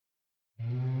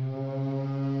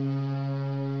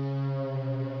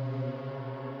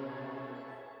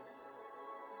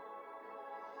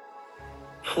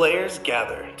Players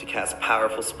gather to cast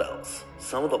powerful spells,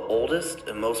 some of the oldest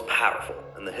and most powerful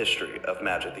in the history of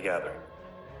Magic the Gathering.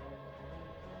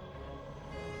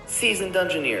 Seasoned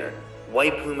Dungeoneer,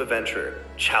 White Plume Adventurer,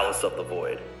 Chalice of the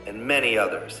Void, and many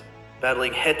others,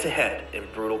 battling head-to-head in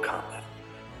brutal combat.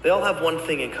 They all have one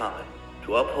thing in common,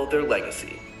 to uphold their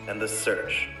legacy and the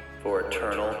search for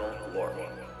eternal glory.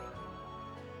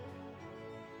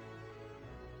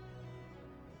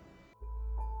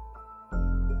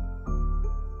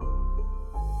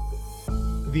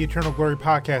 The Eternal Glory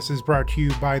podcast is brought to you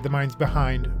by the minds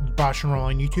behind Bosch and Roll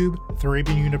on YouTube,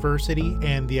 Thraben University,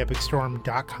 and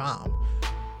theepicstorm.com.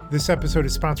 This episode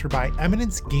is sponsored by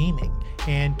Eminence Gaming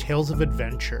and Tales of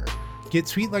Adventure. Get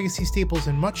sweet legacy staples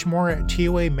and much more at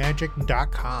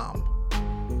TOAmagic.com.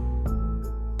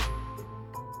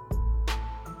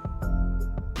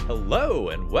 Hello,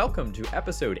 and welcome to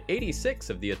episode 86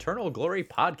 of the Eternal Glory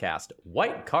podcast,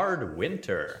 White Card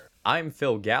Winter. I'm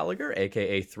Phil Gallagher,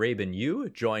 aka Thraben U,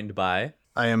 joined by...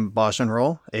 I am Bosch and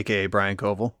Roll, aka Brian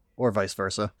Koval, or vice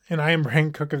versa. And I am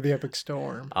Brian Cook of the Epic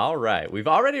Storm. All right, we've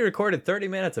already recorded 30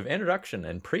 minutes of introduction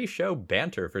and pre-show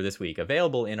banter for this week,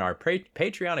 available in our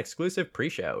Patreon exclusive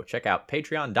pre-show. Check out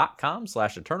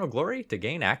patreon.com/eternalglory to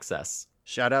gain access.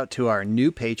 Shout out to our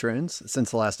new patrons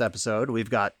since the last episode. We've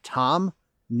got Tom,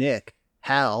 Nick,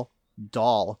 Hal,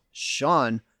 Dahl,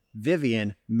 Sean,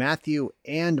 Vivian, Matthew,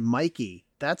 and Mikey.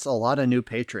 That's a lot of new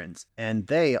patrons, and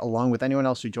they, along with anyone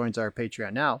else who joins our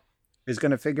Patreon now, is going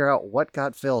to figure out what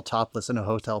got Phil topless in a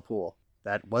hotel pool.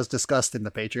 That was discussed in the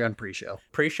Patreon pre-show.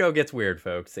 Pre-show gets weird,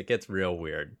 folks. It gets real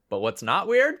weird. But what's not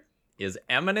weird is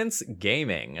Eminence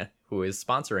Gaming, who is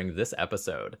sponsoring this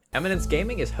episode. Eminence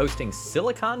Gaming is hosting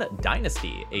Silicon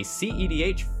Dynasty, a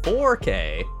CEDH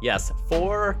 4K, yes,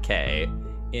 4K,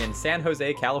 in San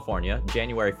Jose, California,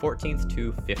 January 14th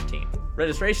to 15th.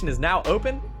 Registration is now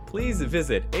open. Please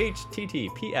visit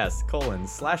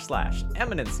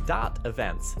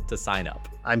https://eminence.events to sign up.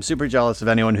 I'm super jealous of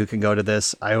anyone who can go to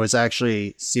this. I was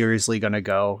actually seriously going to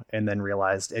go and then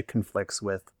realized it conflicts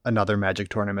with another Magic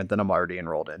tournament that I'm already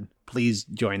enrolled in. Please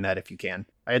join that if you can.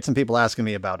 I had some people asking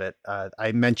me about it.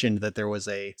 I mentioned that there was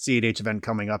a CEDH event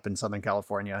coming up in Southern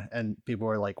California, and people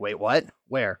were like, wait, what?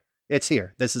 Where? It's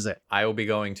here. This is it. I will be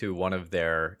going to one of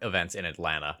their events in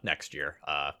Atlanta next year.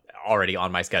 Already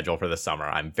on my schedule for this summer.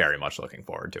 I'm very much looking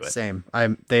forward to it. Same.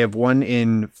 They have one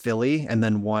in Philly and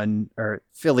then one, or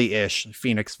Philly-ish,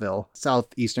 Phoenixville,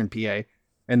 southeastern PA,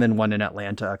 and then one in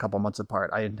Atlanta a couple months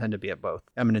apart. I intend to be at both.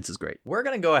 Eminence is great. We're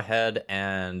going to go ahead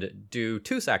and do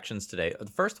two sections today. The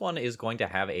first one is going to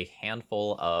have a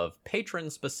handful of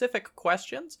patron-specific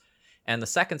questions. And the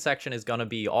second section is going to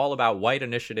be all about White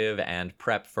Initiative and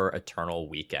prep for Eternal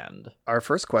Weekend. Our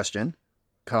first question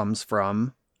comes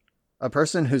from a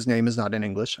person whose name is not in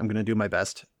English. I'm going to do my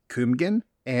best. Kumgin.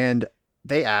 And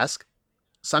they ask,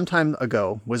 sometime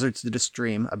ago, Wizards did a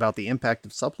stream about the impact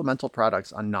of supplemental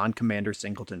products on non-Commander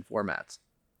singleton formats.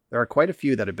 There are quite a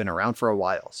few that have been around for a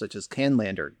while, such as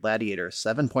Canlander, Gladiator,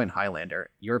 7-Point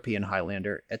Highlander, European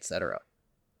Highlander, etc.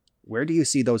 Where do you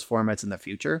see those formats in the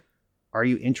future? Are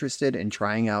you interested in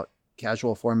trying out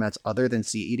casual formats other than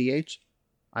CEDH?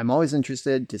 I'm always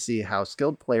interested to see how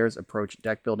skilled players approach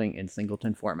deck building in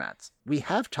singleton formats. We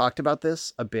have talked about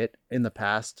this a bit in the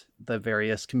past, the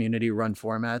various community-run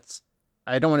formats.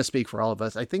 I don't want to speak for all of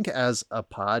us. I think as a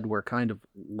pod, we're kind of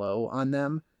low on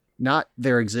them. Not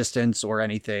their existence or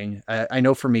anything. I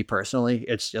know for me personally,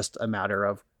 it's just a matter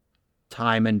of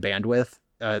time and bandwidth.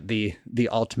 The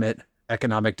ultimate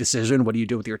economic decision. What do you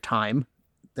do with your time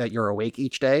that you're awake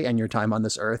each day and your time on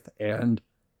this earth? And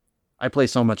I play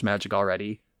so much Magic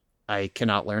already. I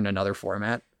cannot learn another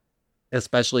format,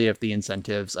 especially if the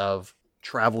incentives of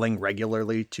traveling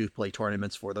regularly to play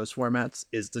tournaments for those formats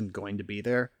isn't going to be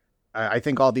there. I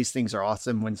think all these things are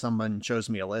awesome. When someone shows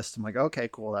me a list, I'm like, okay,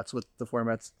 cool. That's what the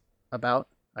format's about.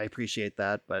 I appreciate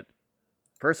that. But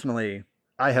personally,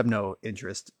 I have no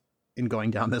interest in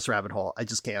going down this rabbit hole. I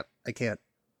just can't.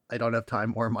 I don't have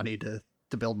time or money to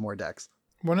build more decks.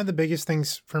 One of the biggest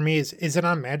things for me is it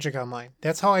on Magic Online?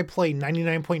 That's how I play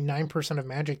 99.9% of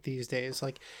Magic these days.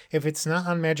 Like, if it's not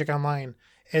on Magic Online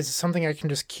as something I can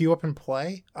just queue up and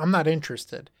play, I'm not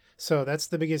interested. So that's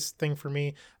the biggest thing for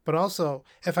me. But also,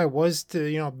 if I was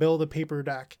to, build a paper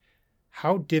deck,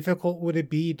 how difficult would it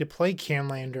be to play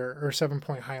Canlander or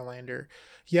 7-Point Highlander?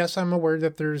 Yes, I'm aware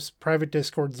that there's private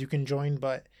Discords you can join,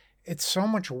 but it's so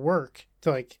much work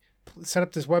to, set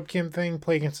up this webcam thing,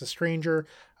 play against a stranger.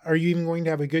 Are you even going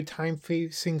to have a good time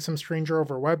facing some stranger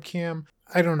over webcam?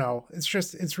 I don't know.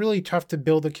 It's really tough to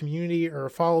build a community or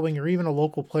a following or even a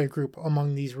local play group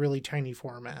among these really tiny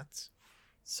formats.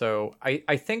 So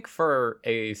I think for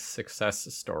a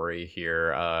success story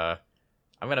here, I'm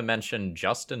going to mention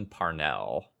Justin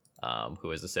Parnell,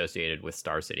 who is associated with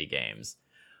Star City Games.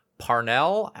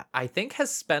 Parnell, I think,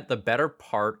 has spent the better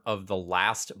part of the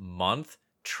last month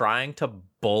trying to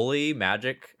bully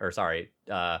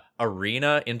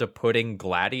Arena into putting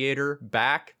Gladiator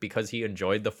back because he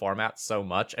enjoyed the format so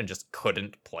much and just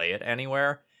couldn't play it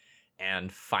anywhere.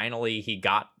 And finally, he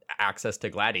got access to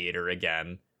Gladiator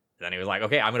again. Then he was like,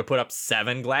 okay, I'm going to put up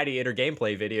 7 Gladiator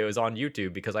gameplay videos on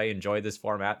YouTube because I enjoy this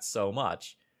format so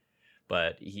much.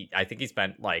 But I think he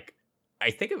spent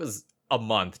it was a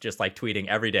month just like tweeting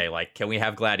every day, like, can we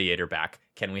have Gladiator back?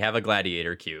 Can we have a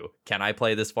Gladiator queue? Can I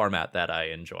play this format that I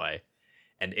enjoy?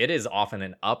 And it is often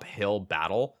an uphill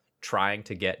battle trying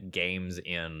to get games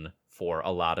in for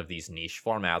a lot of these niche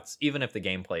formats, even if the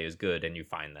gameplay is good and you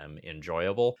find them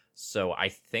enjoyable. So I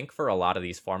think for a lot of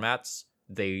these formats,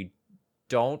 they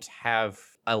don't have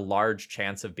a large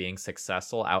chance of being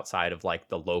successful outside of like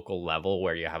the local level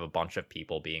where you have a bunch of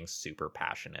people being super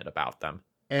passionate about them.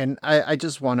 And I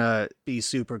just want to be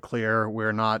super clear.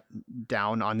 We're not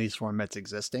down on these formats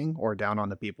existing or down on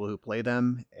the people who play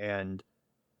them. And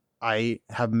I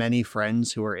have many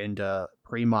friends who are into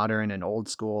pre-modern and old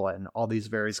school and all these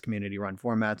various community-run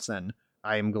formats. And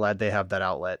I am glad they have that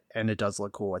outlet. And it does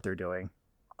look cool what they're doing.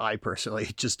 I personally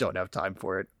just don't have time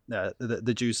for it.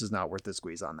 The juice is not worth the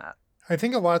squeeze on that. I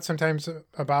think a lot sometimes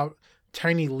about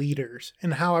tiny leaders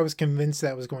and how I was convinced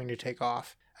that was going to take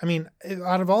off. I mean,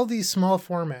 out of all these small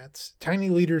formats,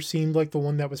 Tiny Leader seemed like the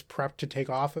one that was prepped to take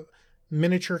off.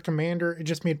 Miniature Commander, it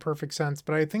just made perfect sense.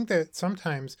 But I think that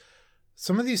sometimes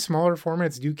some of these smaller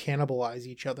formats do cannibalize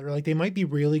each other. Like, they might be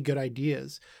really good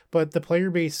ideas, but the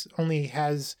player base only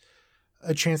has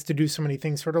a chance to do so many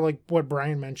things. Sort of like what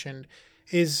Brian mentioned.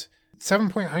 Is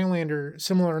 7 Point Highlander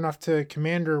similar enough to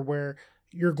Commander where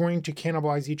you're going to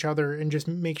cannibalize each other and just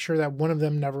make sure that one of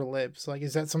them never lives? Like,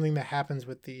 is that something that happens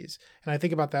with these? And I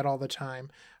think about that all the time.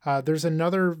 There's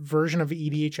another version of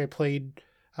EDH I played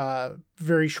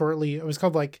very shortly. It was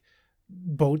called like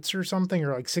Boats or something,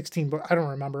 or like 16, but I don't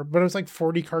remember. But it was like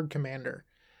 40 card Commander.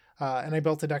 And I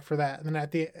built a deck for that. And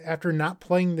then after not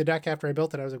playing the deck after I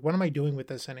built it, I was like, what am I doing with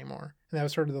this anymore? And that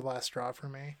was sort of the last straw for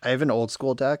me. I have an old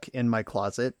school deck in my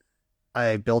closet.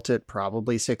 I built it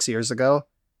probably 6 years ago.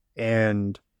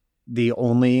 And the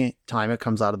only time it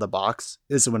comes out of the box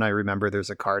is when I remember there's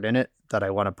a card in it that I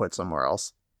want to put somewhere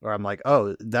else. Or I'm like,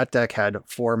 oh, that deck had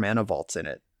 4 mana vaults in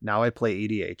it. Now I play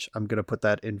EDH. I'm going to put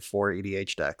that in 4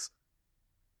 EDH decks.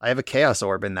 I have a Chaos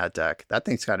Orb in that deck. That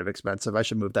thing's kind of expensive. I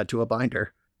should move that to a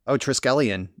binder. Oh,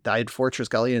 Triskelion. I had 4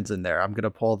 Triskelions in there. I'm going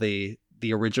to pull the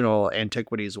original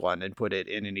Antiquities one and put it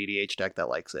in an EDH deck that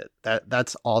likes it.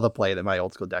 That's all the play that my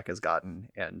old school deck has gotten.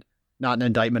 And not an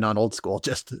indictment on old school,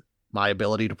 just my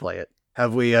ability to play it.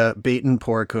 Have we beaten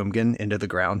poor Kumgan into the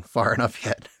ground far enough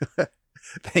yet?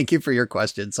 Thank you for your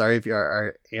question. Sorry if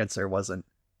our answer wasn't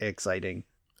exciting.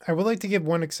 I would like to give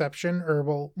one exception,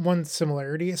 or one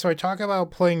similarity. So I talk about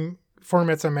playing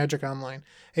formats on Magic Online.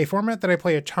 A format that I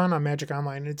play a ton on Magic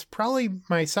Online, it's probably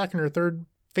my second or third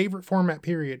favorite format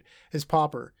period, is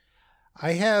Pauper.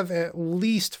 I have at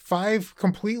least 5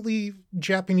 completely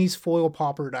Japanese foil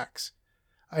Pauper decks.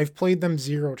 I've played them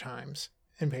 0 times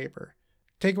in paper.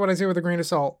 Take what I say with a grain of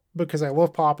salt, because I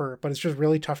love Pauper, but it's just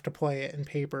really tough to play it in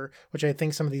paper, which I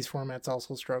think some of these formats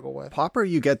also struggle with. Pauper,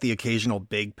 you get the occasional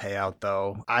big payout,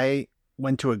 though. I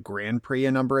went to a Grand Prix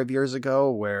a number of years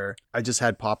ago where I just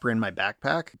had Pauper in my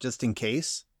backpack, just in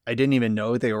case. I didn't even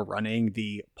know they were running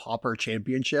the Pauper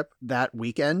Championship that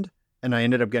weekend, and I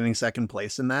ended up getting second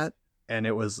place in that, and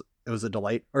it was a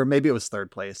delight. Or maybe it was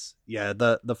third place. Yeah,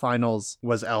 the finals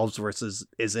was Elves versus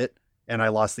Izzet, and I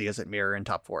lost the Izzet mirror in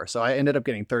top 4. So I ended up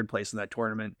getting third place in that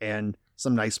tournament and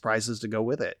some nice prizes to go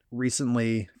with it.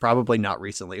 Recently, probably not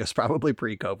recently, it was probably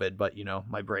pre-COVID, but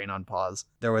my brain on pause.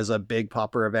 There was a big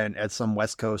Pauper event at some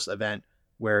West Coast event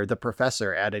where the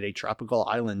professor added a tropical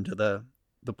island to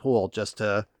the pool just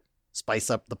to spice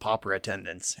up the Pauper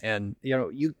attendance. And,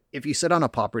 if you sit on a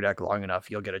Pauper deck long enough,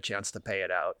 you'll get a chance to pay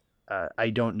it out. I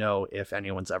don't know if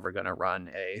anyone's ever going to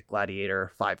run a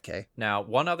Gladiator 5K. Now,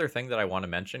 one other thing that I want to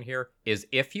mention here is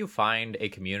if you find a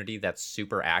community that's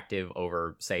super active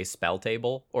over, say, Spell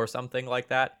Table or something like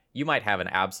that, you might have an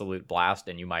absolute blast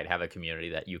and you might have a community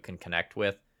that you can connect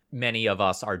with. Many of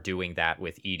us are doing that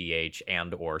with EDH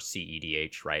and or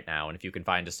CEDH right now. And if you can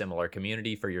find a similar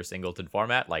community for your singleton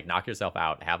format, knock yourself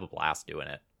out, have a blast doing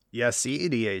it. Yeah,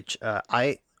 CEDH.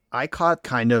 I caught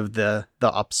kind of the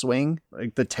upswing,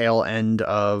 like the tail end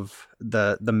of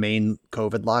the main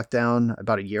COVID lockdown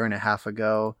about 1.5 years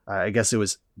ago. I guess it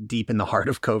was deep in the heart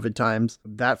of COVID times.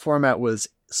 That format was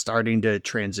starting to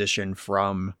transition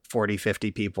from 40,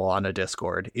 50 people on a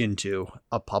Discord into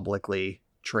a publicly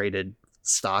traded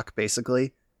stock,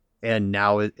 basically. And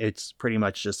now it's pretty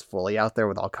much just fully out there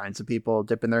with all kinds of people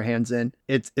dipping their hands in.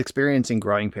 It's experiencing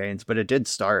growing pains, but it did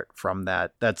start from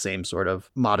that same sort of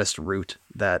modest root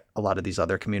that a lot of these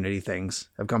other community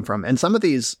things have come from. And some of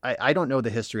these, I don't know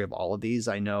the history of all of these.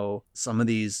 I know some of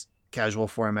these casual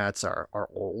formats are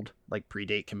old, like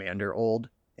predate Commander old,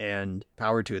 and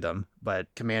power to them.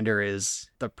 But Commander is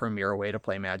the premier way to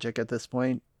play Magic at this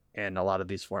point, and a lot of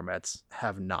these formats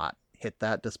have not hit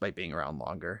that despite being around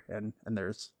longer. And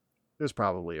there's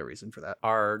probably a reason for that.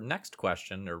 Our next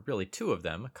question, or really two of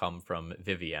them, come from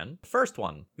Vivienne. First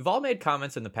one, you've all made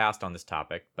comments in the past on this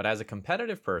topic, but as a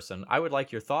competitive person, I would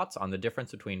like your thoughts on the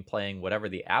difference between playing whatever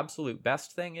the absolute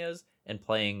best thing is and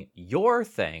playing your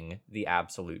thing the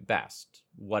absolute best,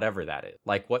 whatever that is.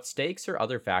 Like, what stakes or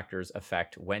other factors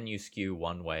affect when you skew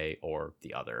one way or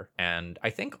the other? And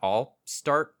I think I'll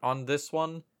start on this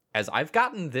one, as I've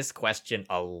gotten this question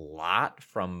a lot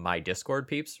from my Discord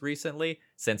peeps recently,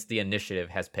 since the initiative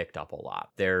has picked up a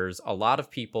lot. There's a lot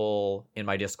of people in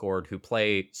my Discord who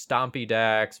play Stompy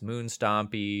decks, Moon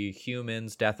Stompy,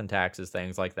 Humans, Death and Taxes,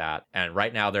 things like that. And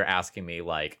right now they're asking me,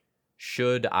 like,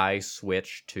 should I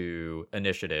switch to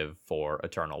initiative for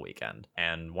Eternal Weekend?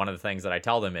 And one of the things that I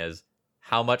tell them is,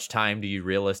 how much time do you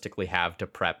realistically have to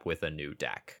prep with a new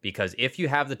deck? Because if you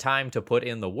have the time to put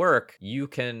in the work, you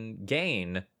can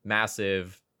gain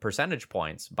massive percentage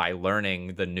points by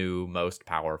learning the new most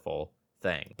powerful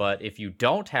thing. But if you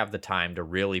don't have the time to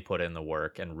really put in the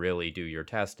work and really do your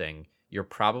testing, you're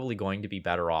probably going to be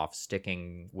better off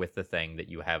sticking with the thing that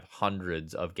you have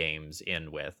hundreds of games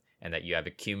in with and that you have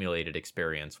accumulated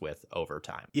experience with over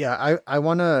time. Yeah, I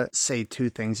want to say two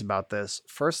things about this.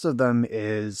 First of them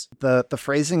is the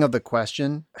phrasing of the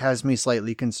question has me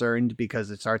slightly concerned because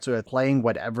it starts with playing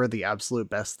whatever the absolute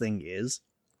best thing is.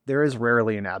 There is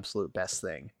rarely an absolute best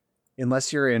thing.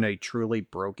 Unless you're in a truly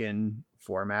broken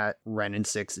format, Wrenn and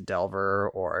 6 Delver,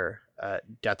 or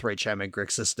Deathrite Shaman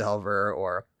Grixis Delver,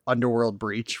 or Underworld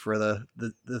Breach for the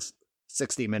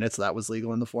 60 minutes that was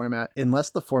legal in the format.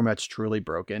 Unless the format's truly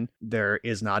broken, there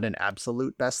is not an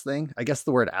absolute best thing. I guess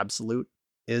the word absolute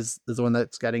is the one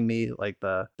that's getting me. Like,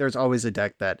 there's always a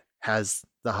deck that has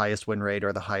the highest win rate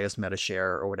or the highest meta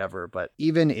share or whatever. But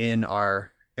even in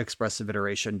our expressive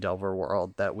iteration Delver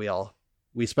world that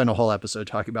we spent a whole episode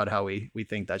talking about how we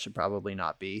think that should probably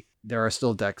not be, there are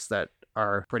still decks that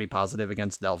are pretty positive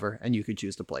against Delver, and you could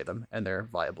choose to play them, and they're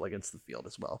viable against the field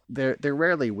as well. There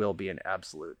rarely will be an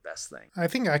absolute best thing. I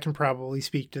think I can probably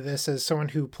speak to this as someone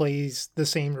who plays the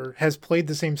same or has played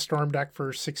the same Storm deck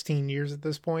for 16 years at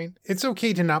this point. It's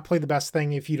okay to not play the best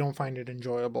thing if you don't find it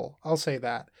enjoyable. I'll say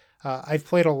that. I've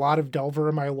played a lot of Delver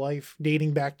in my life,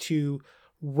 dating back to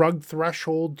Rug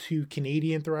Threshold to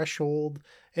Canadian Threshold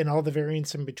and all the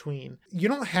variants in between. You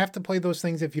don't have to play those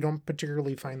things if you don't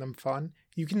particularly find them fun.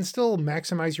 You can still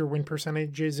maximize your win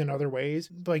percentages in other ways,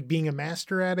 like being a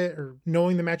master at it or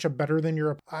knowing the matchup better than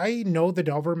your... I know the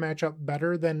Delver matchup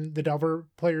better than the Delver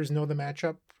players know the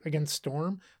matchup against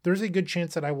Storm. There's a good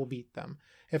chance that I will beat them.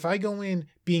 If I go in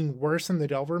being worse than the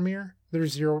Delver mirror,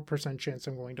 there's 0% chance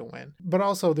I'm going to win. But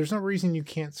also, there's no reason you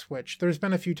can't switch. There's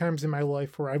been a few times in my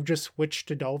life where I've just switched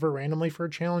to Delver randomly for a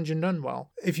challenge and done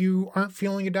well. If you aren't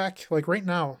feeling a deck, like right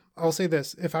now, I'll say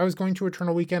this. If I was going to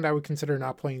Eternal Weekend, I would consider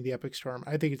not playing the Epic Storm.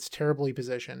 I think it's terribly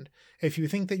positioned. If you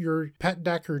think that your pet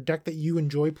deck or deck that you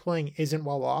enjoy playing isn't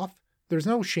well off, there's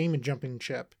no shame in jumping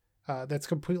ship. That's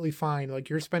completely fine. Like,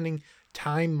 you're spending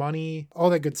time, money, all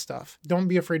that good stuff. Don't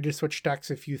be afraid to switch decks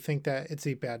if you think that it's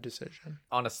a bad decision.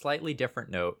 On a slightly different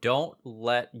note, don't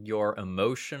let your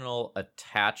emotional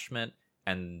attachment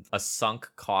and a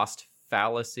sunk cost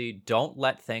fallacy, don't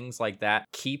let things like that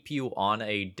keep you on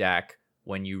a deck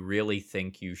when you really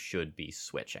think you should be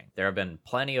switching. There have been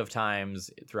plenty of times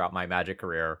throughout my Magic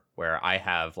career where I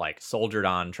have soldiered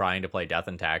on trying to play Death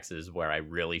and Taxes where I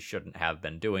really shouldn't have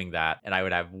been doing that, and I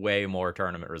would have way more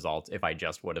tournament results if I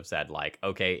just would have said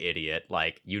okay, idiot,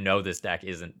 this deck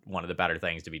isn't one of the better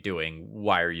things to be doing.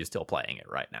 Why are you still playing it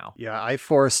right now? Yeah, I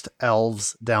forced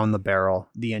Elves down the barrel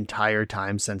the entire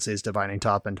time Sensei's Divining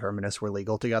Top and Terminus were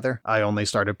legal together. I only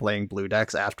started playing blue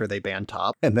decks after they banned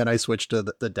Top, and then I switched to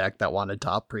the deck that wanted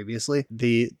Top previously.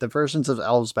 The versions of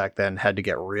Elves back then had to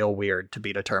get real weird to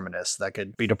beat a Terminus that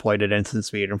could be deployed unexploited instant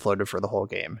speed and floated for the whole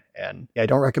game. And yeah, I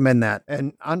don't recommend that.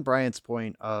 And on Brian's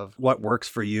point of what works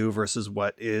for you versus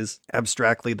what is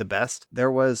abstractly the best,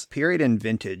 there was a period in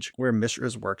Vintage where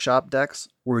Mishra's Workshop decks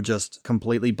were just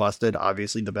completely busted.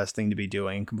 Obviously the best thing to be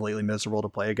doing, completely miserable to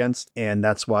play against. And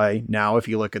that's why now if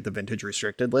you look at the Vintage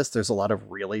restricted list, there's a lot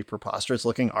of really preposterous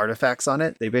looking artifacts on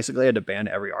it. They basically had to ban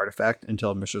every artifact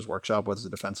until Mishra's Workshop was a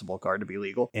defensible card to be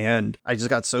legal. And I just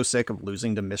got so sick of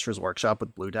losing to Mishra's Workshop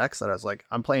with blue decks that I was like,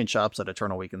 I'm playing Shops at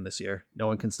Eternal Weekend this year. No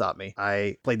one can stop me.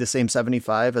 I played the same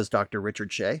 75 as Dr.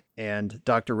 Richard Shea, and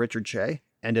Dr. Richard Shea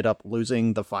ended up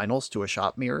losing the finals to a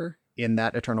Shop Mirror in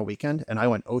that Eternal Weekend, and I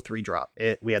went 0-3 drop.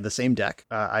 We had the same deck.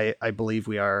 I believe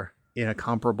we are in a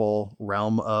comparable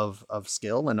realm of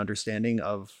skill and understanding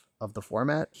of the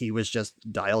format. He was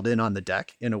just dialed in on the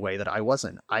deck in a way that I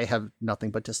wasn't. I have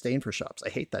nothing but disdain for Shops. I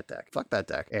hate that deck. Fuck that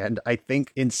deck. And I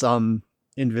think in some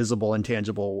invisible,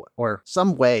 intangible, or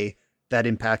some way that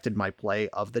impacted my play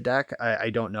of the deck. I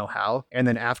don't know how. And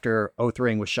then after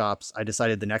 0-3ing with Shops, I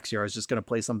decided the next year I was just going to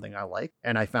play something I like.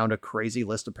 And I found a crazy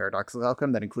list of Paradoxical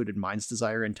Outcome that included Mind's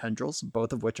Desire and Tendrils,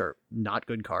 both of which are not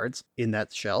good cards in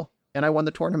that shell. And I won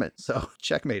the tournament. So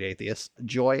checkmate, Atheist.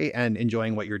 Joy and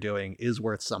enjoying what you're doing is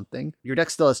worth something. Your deck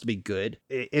still has to be good.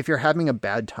 If you're having a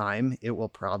bad time, it will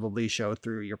probably show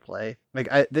through your play.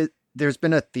 There's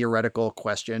been a theoretical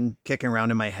question kicking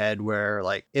around in my head where,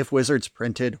 like, if Wizards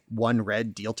printed 1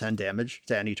 red, deal 10 damage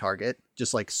to any target,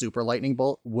 just like Super Lightning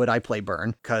Bolt, would I play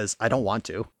Burn? Because I don't want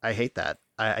to. I hate that.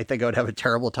 I think I would have a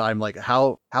terrible time. Like,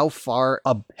 how far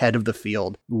ahead of the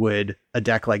field would a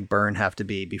deck like Burn have to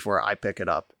be before I pick it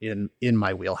up in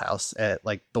my wheelhouse at,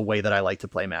 like, the way that I like to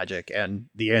play Magic? And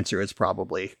the answer is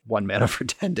probably 1 mana for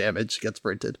 10 damage gets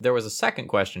printed. There was a second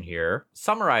question here.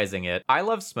 Summarizing it, I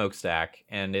love Smokestack,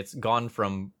 and it's gone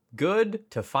from good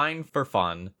to fine for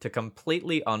fun to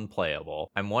completely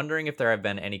unplayable. I'm wondering if there have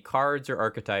been any cards or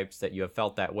archetypes that you have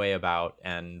felt that way about,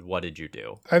 and what did you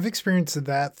do? I've experienced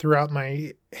that throughout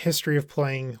my history of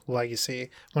playing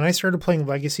Legacy. When I started playing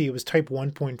Legacy, it was type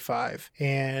 1.5.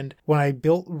 And when I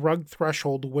built Rug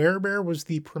Threshold, Werebear was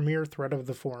the premier threat of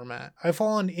the format. I've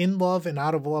fallen in love and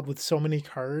out of love with so many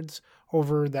cards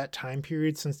over that time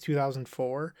period since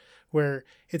 2004, where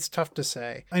it's tough to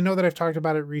say. I know that I've talked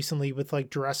about it recently with like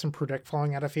Duress and Protect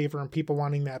falling out of favor and people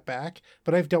wanting that back,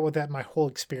 but I've dealt with that my whole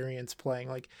experience playing.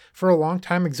 Like, for a long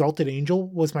time, Exalted Angel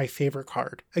was my favorite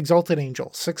card. Exalted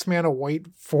Angel, 6 mana white,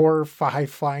 4/5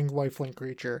 flying lifelink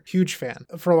creature. Huge fan.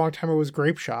 For a long time, it was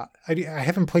Grape Shot. I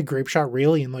haven't played Grape Shot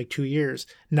really in like 2 years.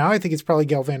 Now I think it's probably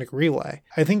Galvanic Relay.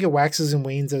 I think it waxes and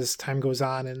wanes as time goes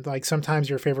on, and like sometimes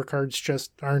your favorite cards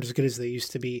just aren't as good as they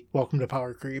used to be. Welcome to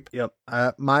Power Creep. Yep.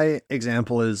 My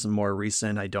example is more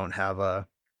recent. I don't have a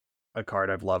card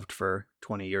I've loved for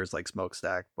 20 years like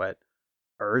Smokestack, but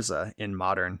Urza in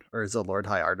Modern, Urza Lord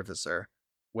High Artificer.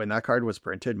 When that card was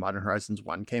printed, Modern Horizons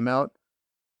 1 came out.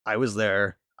 I was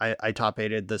there. I top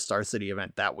 8'd the Star City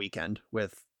event that weekend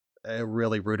with a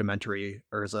really rudimentary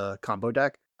Urza combo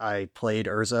deck. I played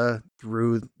Urza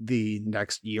through the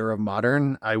next year of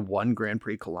Modern. I won Grand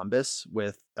Prix Columbus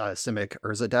with a Simic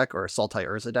Urza deck or Sultai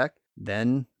Urza deck.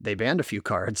 Then they banned a few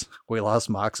cards. We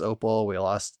lost Mox Opal. We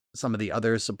lost some of the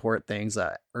other support things.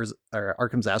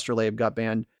 Arkham's Astrolabe got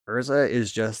banned. Urza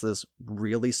is just this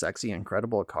really sexy,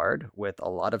 incredible card with a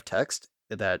lot of text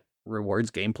that rewards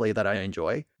gameplay that I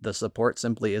enjoy. The support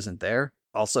simply isn't there.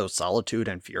 Also, Solitude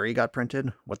and Fury got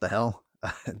printed. What the hell?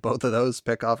 Both of those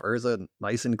pick off Urza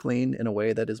nice and clean in a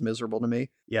way that is miserable to me.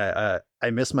 Yeah,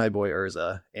 I miss my boy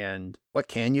Urza. And what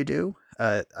can you do?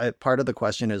 Part of the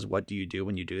question is, what do you do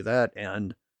when you do that?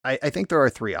 And I think there are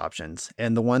 3 options.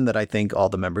 And the one that I think all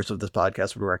the members of this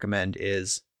podcast would recommend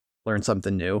is learn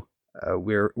something new.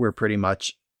 We're pretty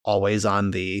much always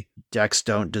on the decks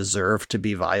don't deserve to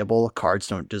be viable. Cards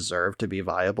don't deserve to be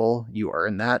viable. You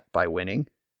earn that by winning.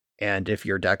 And if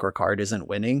your deck or card isn't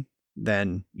winning,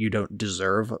 then you don't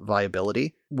deserve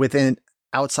viability.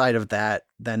 Outside of that,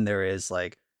 then there is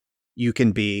like, you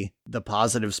can be the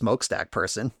positive Smokestack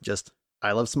person. Just,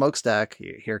 I love Smokestack.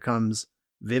 Here comes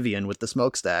Vivian with the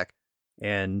Smokestack,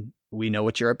 and we know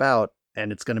what you're about,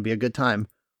 and it's going to be a good time.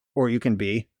 Or you can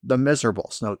be the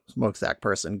miserable Smokestack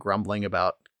person, grumbling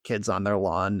about kids on their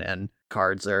lawn and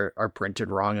cards are printed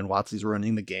wrong and WotC's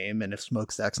ruining the game. And if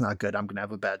Smokestack's not good, I'm going to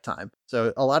have a bad time.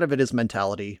 So a lot of it is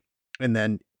mentality. And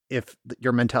then if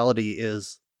your mentality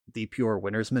is the pure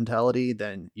winner's mentality,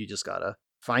 then you just gotta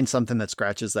find something that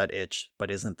scratches that itch, but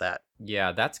isn't that.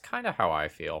 Yeah, that's kind of how I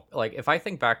feel. Like, if I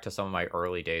think back to some of my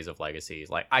early days of Legacies,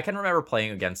 like, I can remember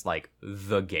playing against, like,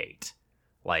 The Gate.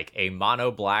 Like, a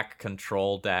mono-black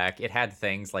control deck. It had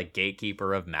things like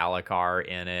Gatekeeper of Malakar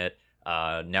in it.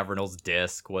 Nevernal's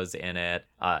Disc was in it,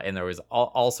 and there was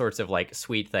all sorts of like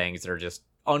sweet things that are just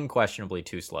unquestionably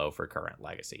too slow for current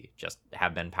Legacy, just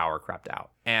have been power crept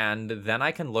out. And then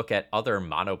I can look at other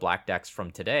mono black decks from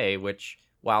today, which,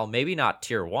 while maybe not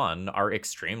tier 1, are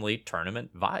extremely tournament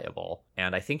viable.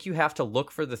 And I think you have to look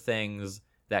for the things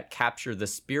that capture the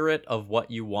spirit of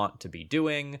what you want to be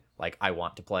doing. Like, I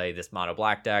want to play this mono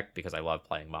black deck because I love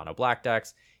playing mono black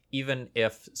decks, even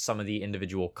if some of the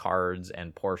individual cards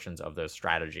and portions of those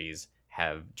strategies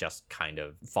have just kind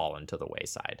of fallen to the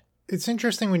wayside. It's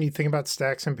interesting when you think about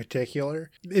stacks in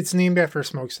particular. It's named after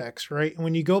smokestacks, right? And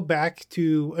when you go back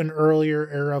to an earlier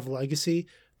era of Legacy,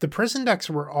 the prison decks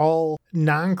were all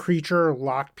non-creature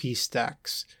lock piece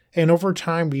decks. And over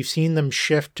time, we've seen them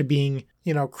shift to being,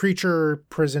 creature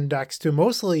prison decks to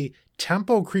mostly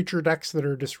tempo creature decks that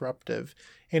are disruptive.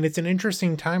 And it's an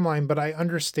interesting timeline, but I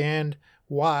understand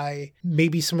why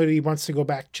maybe somebody wants to go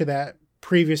back to that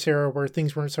previous era where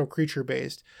things weren't so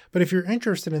creature-based. But if you're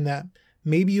interested in that,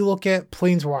 maybe you look at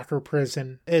Planeswalker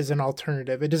Prison as an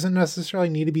alternative. It doesn't necessarily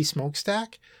need to be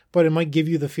Smokestack, but it might give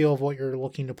you the feel of what you're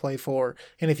looking to play for.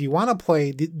 And if you want to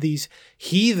play these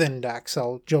heathen decks,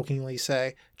 I'll jokingly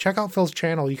say, check out Phil's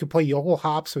channel. You can play Yokel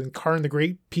Hops and Karn the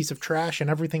Great Piece of Trash and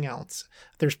everything else.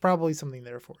 There's probably something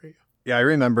there for you. Yeah, I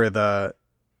remember the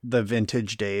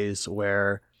vintage days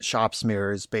where Shop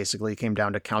Smears basically came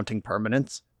down to counting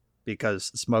permanents because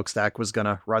Smokestack was going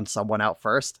to run someone out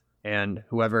first, and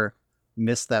whoever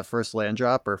missed that first land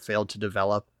drop or failed to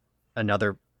develop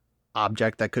another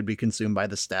object that could be consumed by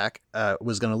the stack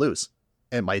was going to lose.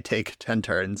 It might take 10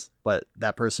 turns, but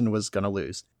that person was going to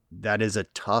lose. That is a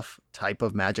tough type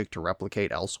of Magic to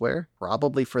replicate elsewhere.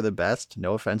 Probably for the best,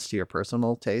 no offense to your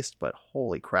personal taste, but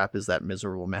holy crap is that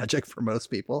miserable Magic for most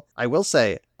people. I will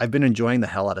say, I've been enjoying the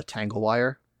hell out of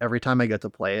Tanglewire. Every time I get to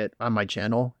play it on my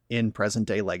channel in present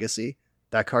day Legacy,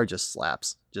 that card just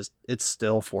slaps. It's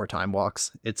still 4 time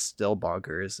walks. It's still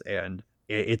bonkers. And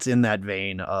it's in that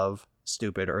vein of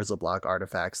stupid Urza block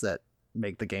artifacts that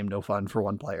make the game no fun for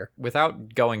one player.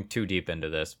 Without going too deep into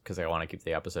this, because I want to keep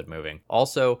the episode moving,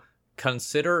 also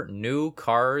consider new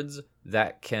cards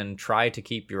that can try to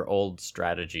keep your old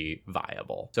strategy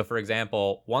viable. So for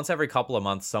example, once every couple of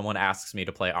months, someone asks me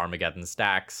to play Armageddon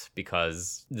Stacks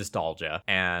because nostalgia.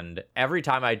 And every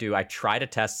time I do, I try to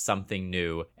test something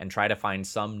new and try to find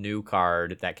some new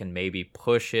card that can maybe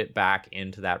push it back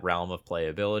into that realm of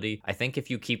playability. I think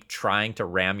if you keep trying to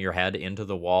ram your head into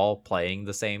the wall, playing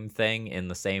the same thing in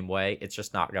the same way, it's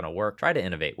just not going to work. Try to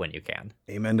innovate when you can.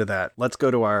 Amen to that. Let's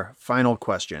go to our final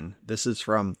question. This is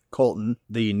from Colton,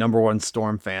 the number one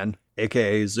Storm fan,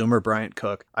 aka Zoomer Bryant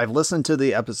Cook. I've listened to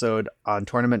the episode on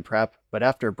tournament prep, but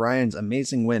after Brian's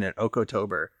amazing win at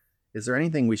Okotober, is there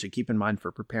anything we should keep in mind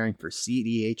for preparing for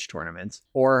CEDH tournaments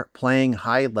or playing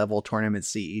high-level tournament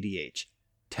CEDH?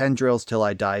 10 drills till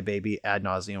I die, baby, ad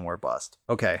nauseum or bust.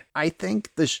 Okay, I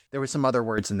think there were some other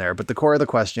words in there, but the core of the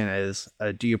question is,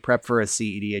 do you prep for a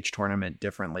CEDH tournament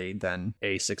differently than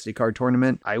a 60-card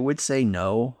tournament? I would say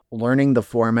no. Learning the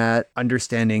format,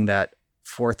 understanding that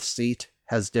 4th seat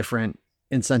has different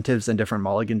incentives and different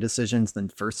mulligan decisions than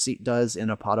 1st seat does in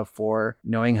a pot of 4,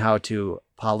 knowing how to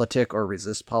politic or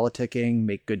resist politicking,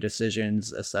 make good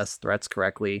decisions, assess threats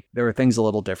correctly. There are things a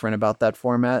little different about that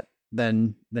format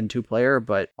than 2-player,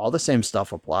 but all the same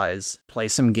stuff applies. Play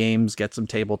some games, get some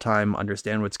table time,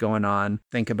 understand what's going on,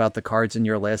 think about the cards in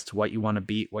your list, what you want to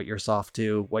beat, what you're soft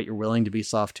to, what you're willing to be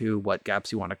soft to, what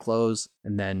gaps you want to close,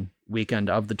 and then weekend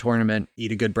of the tournament,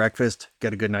 eat a good breakfast,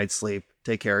 get a good night's sleep,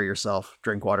 take care of yourself,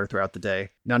 drink water throughout the day.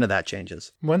 None of that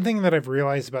changes. One thing that I've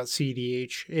realized about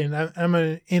CDH, and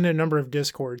I'm in a number of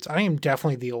Discords, I am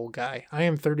definitely the old guy. I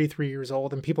am 33 years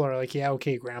old, and people are like, yeah,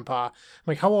 okay, grandpa. I'm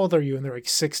like, how old are you? And they're like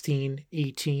 16,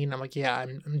 18. I'm like, yeah,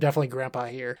 I'm definitely grandpa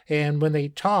here. And when they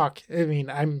talk, I mean,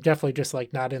 I'm definitely just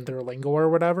like not in their lingo or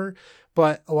whatever.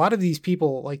 But a lot of these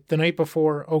people, like the night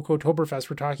before Oktoberfest,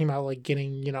 were talking about like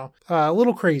getting, a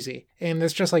little crazy. And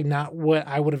it's just like not what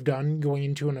I would have done going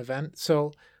into an event.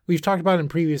 So we've talked about it in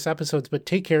previous episodes, but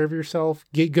take care of yourself,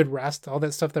 get good rest, all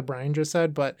that stuff that Brian just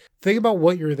said. But think about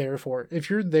what you're there for. If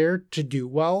you're there to do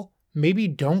well, maybe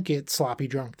don't get sloppy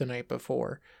drunk the night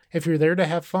before. If you're there to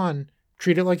have fun,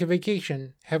 treat it like a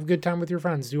vacation, have a good time with your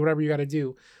friends, do whatever you got to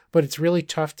do. But it's really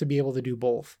tough to be able to do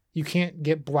both. You can't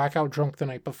get blackout drunk the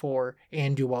night before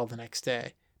and do well the next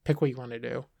day. Pick what you want to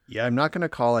do. Yeah, I'm not going to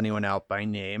call anyone out by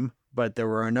name, but there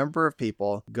were a number of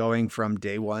people going from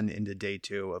day 1 into day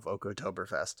 2 of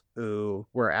Oktoberfest who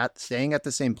were staying at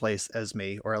the same place as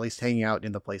me, or at least hanging out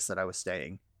in the place that I was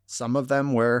staying. Some of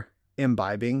them were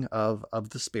imbibing of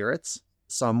the spirits.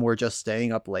 Some were just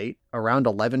staying up late around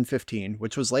 11:15,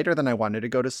 which was later than I wanted to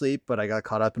go to sleep, but I got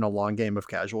caught up in a long game of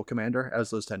Casual Commander,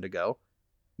 as those tend to go.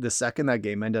 The second that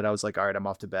game ended, I was like, all right, I'm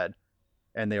off to bed.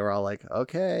 And they were all like,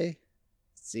 okay,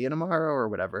 see you tomorrow or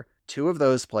whatever. 2 of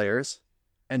those players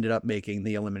ended up making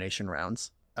the elimination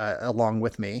rounds along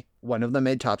with me. One of them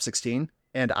made top 16,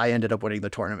 and I ended up winning the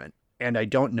tournament. And I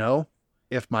don't know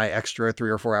if my extra 3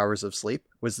 or 4 hours of sleep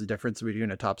was the difference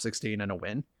between a top 16 and a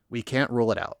win. We can't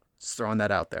rule it out. Just throwing that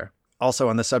out there. Also,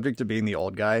 on the subject of being the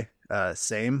old guy,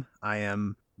 same. I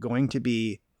am going to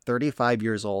be 35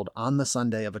 years old on the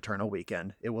Sunday of Eternal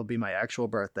Weekend. It will be my actual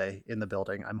birthday in the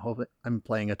building. I'm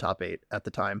playing a top 8 at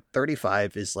the time.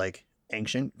 35 is like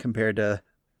ancient compared to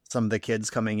some of the kids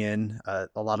coming in.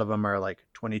 A lot of them are like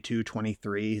 22,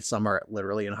 23. Some are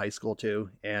literally in high school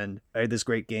too. And I had this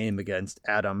great game against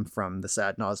Adam from the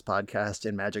Sad Naz podcast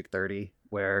in Magic 30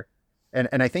 where, and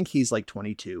I think he's like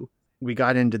 22. We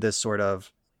got into this sort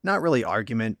of, not really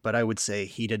argument, but I would say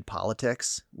heated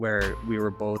politics where we were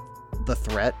both the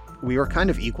threat. We were kind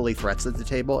of equally threats at the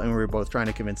table, and we were both trying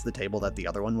to convince the table that the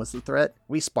other one was the threat.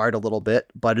 We sparred a little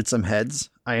bit, butted some heads.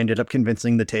 I ended up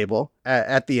convincing the table.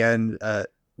 At the end,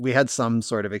 we had some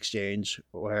sort of exchange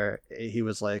where he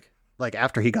was like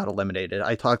after he got eliminated,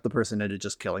 I talked the person into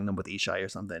just killing them with Ishai or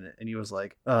something, and he was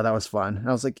like, oh, that was fun. And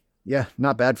I was like, yeah,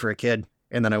 not bad for a kid.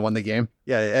 And then I won the game.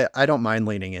 Yeah, I don't mind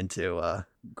leaning into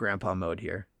grandpa mode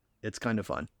here. It's kind of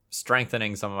fun.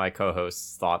 Strengthening some of my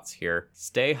co-hosts' thoughts here.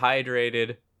 Stay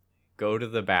hydrated. Go to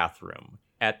the bathroom.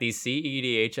 At these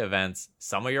CEDH events,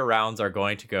 some of your rounds are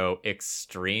going to go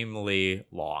extremely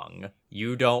long.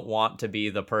 You don't want to be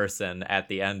the person at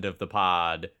the end of the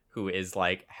pod who is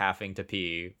like having to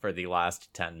pee for the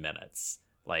last 10 minutes.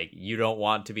 Like, you don't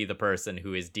want to be the person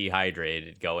who is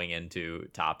dehydrated going into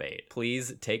top 8.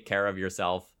 Please take care of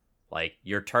yourself. Like,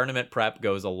 your tournament prep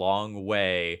goes a long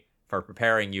way for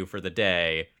preparing you for the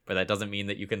day, but that doesn't mean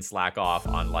that you can slack off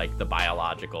on, like, the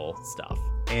biological stuff.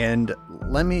 And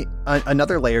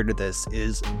another layer to this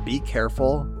is be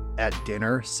careful at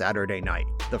dinner Saturday night.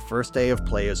 The first day of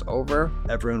play is over.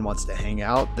 Everyone wants to hang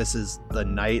out. This is the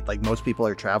night, like most people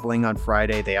are traveling on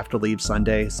Friday. They have to leave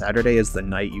Sunday. Saturday is the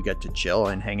night you get to chill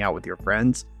and hang out with your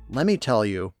friends. Let me tell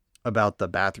you about the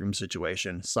bathroom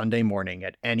situation Sunday morning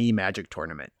at any Magic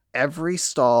tournament. Every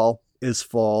stall is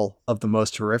full of the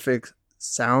most horrific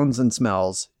sounds and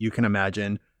smells you can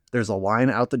imagine. There's a line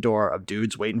out the door of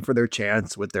dudes waiting for their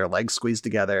chance with their legs squeezed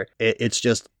together. It's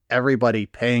just everybody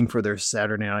paying for their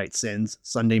Saturday night sins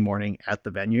Sunday morning at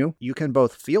the venue. You can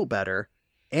both feel better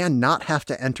and not have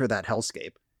to enter that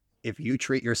hellscape if you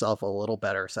treat yourself a little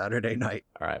better Saturday night.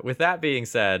 All right, with that being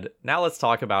said, now let's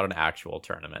talk about an actual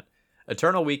tournament.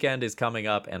 Eternal Weekend is coming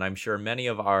up, and I'm sure many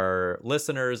of our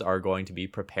listeners are going to be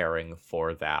preparing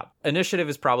for that. Initiative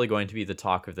is probably going to be the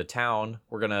talk of the town.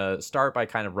 We're going to start by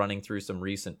kind of running through some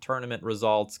recent tournament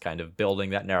results, kind of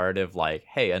building that narrative like,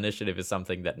 hey, Initiative is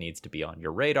something that needs to be on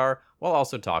your radar, while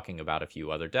also talking about a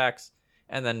few other decks.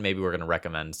 And then maybe we're going to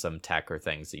recommend some tech or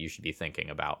things that you should be thinking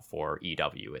about for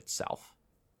EW itself.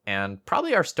 And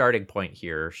probably our starting point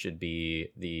here should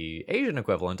be the Asian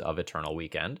equivalent of Eternal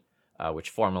Weekend,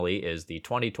 which formally is the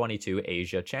 2022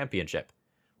 Asia Championship,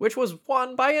 which was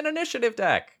won by an Initiative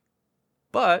deck,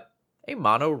 but a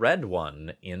mono-red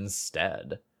one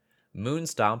instead. Moon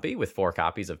Stompy, with 4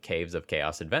 copies of Caves of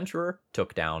Chaos Adventurer,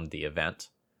 took down the event,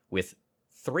 with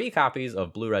 3 copies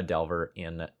of Blue-Red Delver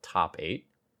in top 8,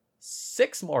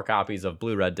 6 more copies of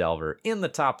Blue-Red Delver in the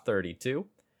top 32,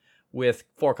 with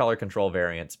 4-color control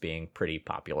variants being pretty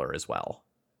popular as well.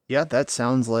 Yeah, that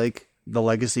sounds like the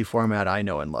Legacy format I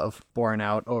know and love, born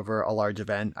out over a large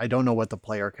event. I don't know what the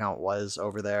player count was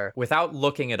over there. Without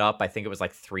looking it up, I think it was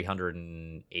like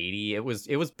 380. It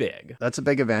was big. That's a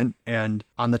big event. And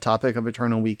on the topic of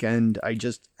Eternal Weekend, I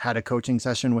just had a coaching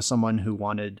session with someone who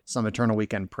wanted some Eternal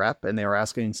Weekend prep, and they were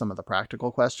asking some of the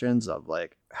practical questions of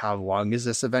like, how long is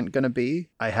this event going to be?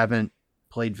 I haven't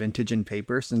played Vintage and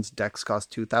Paper since decks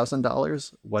cost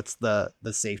 $2,000. What's the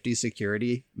safety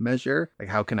security measure? Like,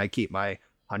 how can I keep my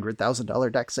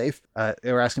 $100,000 deck safe?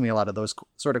 They were asking me a lot of those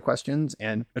sort of questions.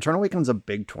 And Eternal Weekend's a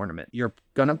big tournament. You're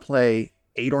gonna play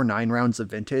 8 or 9 rounds of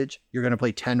Vintage. You're gonna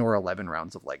play 10 or 11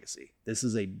 rounds of Legacy. This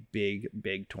is a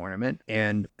big tournament.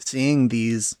 And seeing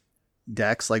these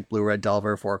decks like Blue-Red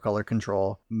Delver, 4-color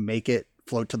control, make it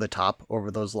float to the top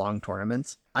over those long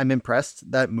tournaments. I'm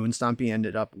impressed that Moonstompy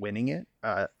ended up winning it.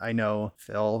 I know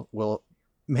Phil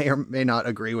may or may not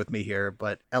agree with me here,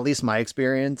 but at least my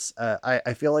experience,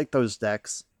 I feel like those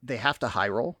decks, they have to high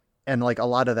roll. And like a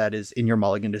lot of that is in your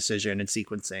mulligan decision and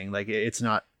sequencing. Like it's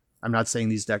not, I'm not saying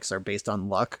these decks are based on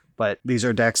luck, but these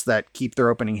are decks that keep their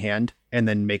opening hand and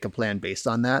then make a plan based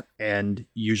on that, and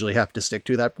usually have to stick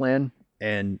to that plan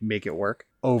and make it work.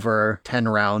 Over 10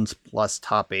 rounds plus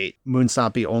top 8,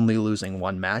 Moonstompy only losing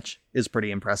one match is pretty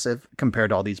impressive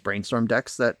compared to all these Brainstorm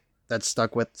decks that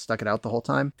stuck it out the whole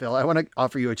time. Phil, I want to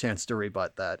offer you a chance to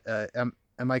rebut that.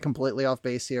 Am I completely off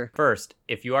base here? First,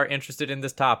 if you are interested in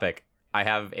this topic, I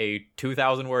have a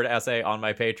 2,000-word essay on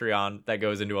my Patreon that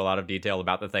goes into a lot of detail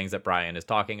about the things that Brian is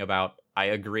talking about. I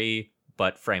agree,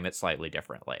 but frame it slightly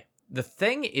differently. The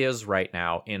thing is right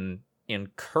now, in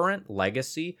current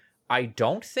Legacy, I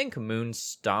don't think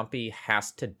Moonstompy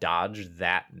has to dodge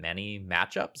that many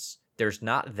matchups. There's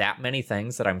not that many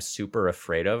things that I'm super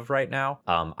afraid of right now.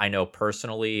 I know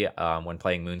personally, when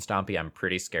playing Moonstompy, I'm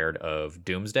pretty scared of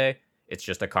Doomsday. It's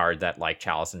just a card that, like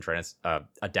Chalice and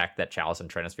a deck that Chalice and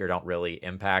Trinisphere don't really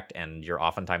impact, and you're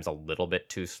oftentimes a little bit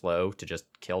too slow to just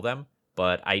kill them.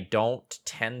 But I don't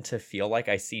tend to feel like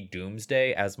I see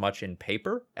Doomsday as much in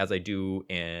paper as I do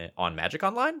on Magic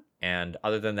Online. And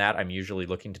other than that, I'm usually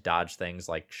looking to dodge things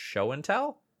like Show and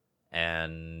Tell.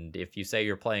 And if you say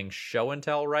you're playing Show and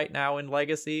Tell right now in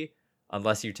Legacy,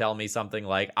 unless you tell me something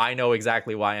like, I know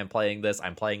exactly why I'm playing this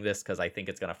because I think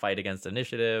it's going to fight against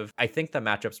Initiative. I think the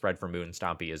matchup spread for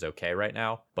Moonstompy is okay right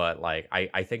now. But like,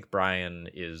 I think Brian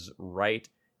is right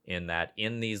in that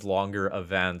in these longer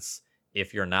events,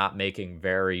 if you're not making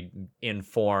very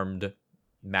informed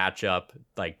matchup,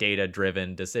 like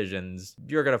data-driven decisions,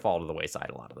 you're going to fall to the wayside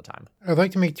a lot of the time. I'd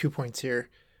like to make 2 points here.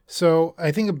 So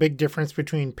I think a big difference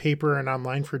between paper and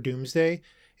online for Doomsday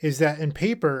is that in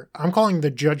paper, I'm calling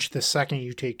the judge the second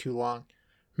you take too long.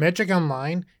 Magic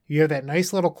Online, you have that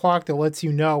nice little clock that lets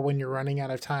you know when you're running out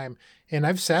of time. And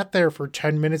I've sat there for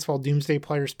 10 minutes while Doomsday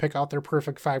players pick out their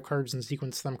perfect 5 cards and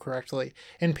sequence them correctly.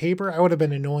 In paper, I would have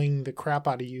been annoying the crap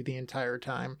out of you the entire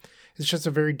time. It's just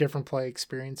a very different play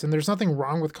experience, and there's nothing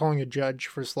wrong with calling a judge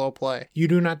for slow play. You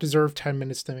do not deserve 10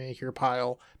 minutes to make your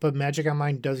pile, but Magic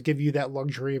Online does give you that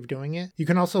luxury of doing it. You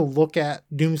can also look at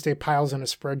Doomsday piles in a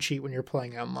spreadsheet when you're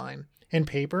playing online. In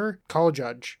paper, call a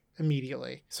judge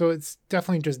immediately. So it's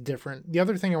definitely just different. The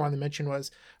other thing I wanted to mention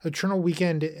was Eternal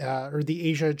Weekend, or the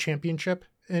Asia Championship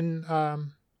in,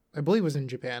 I believe it was in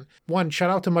Japan. One,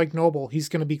 shout out to Mike Noble. He's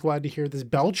going to be glad to hear this.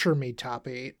 Belcher made top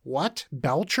 8. What?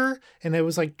 Belcher? And it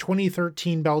was like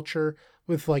 2013 Belcher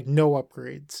with like no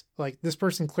upgrades. Like this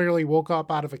person clearly woke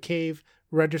up out of a cave,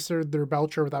 registered their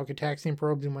Belcher without Gitaxian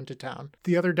Probes, and went to town.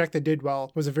 The other deck that did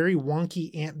well was a very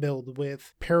wonky ant build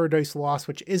with Paradise Lost,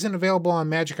 which isn't available on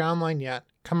Magic Online yet.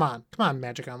 Come on,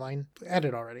 Magic Online. Add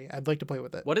it already. I'd like to play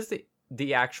with it. What is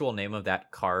the actual name of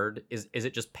that card? Is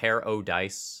it just Pair O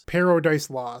Dice? Pair O Dice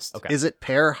Lost. Okay. Is it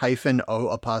pair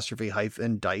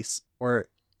 -O' dice? Or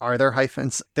are there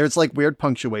hyphens? There's like weird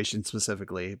punctuation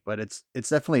specifically, but it's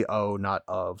definitely O, not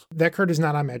of. That card is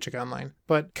not on Magic Online,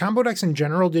 but combo decks in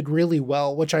general did really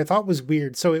well, which I thought was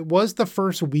weird. So it was the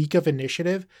first week of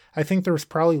Initiative. I think there was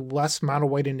probably less mono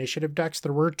white Initiative decks.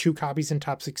 There were 2 copies in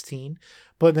top 16,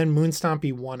 but then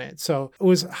Moonstompy won it. So it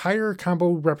was higher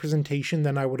combo representation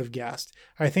than I would have guessed.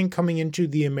 I think coming into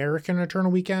the American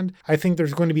Eternal Weekend, I think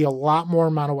there's going to be a lot more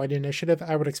mono white Initiative.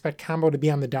 I would expect combo to be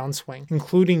on the downswing,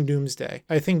 including Doomsday.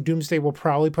 I think Doomsday will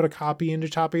probably put a copy into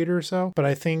top 8 or so, but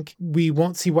I think we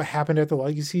won't see what happened at the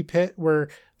Legacy Pit where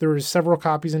there was several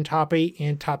copies in top 8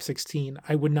 and top 16.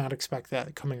 I would not expect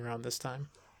that coming around this time.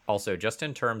 Also, just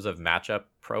in terms of matchup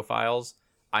profiles,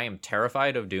 I am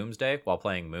terrified of Doomsday while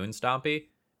playing Moonstompy,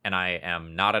 and I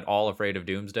am not at all afraid of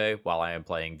Doomsday while I am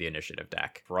playing the Initiative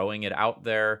deck. Throwing it out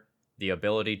there, the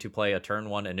ability to play a turn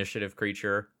 1 Initiative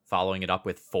creature, following it up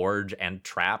with Forge and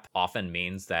Trap, often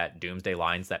means that Doomsday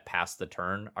lines that pass the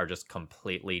turn are just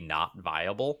completely not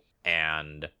viable,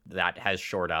 and that has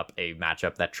shored up a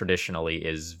matchup that traditionally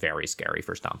is very scary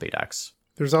for Stompy decks.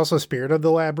 There's also Spirit of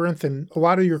the Labyrinth, and a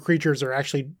lot of your creatures are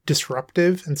actually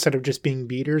disruptive instead of just being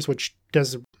beaters, which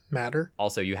does matter.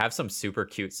 Also, you have some super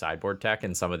cute sideboard tech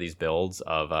in some of these builds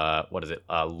of,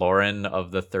 Lauren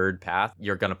of the Third Path.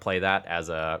 You're going to play that as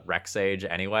a Rex Sage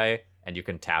anyway, and you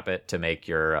can tap it to make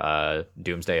your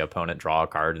Doomsday opponent draw a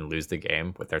card and lose the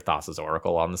game with their Thassa's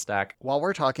Oracle on the stack. While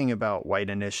we're talking about white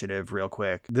Initiative real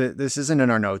quick, this isn't in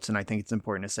our notes, and I think it's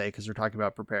important to say because we're talking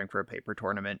about preparing for a paper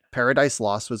tournament. Paradise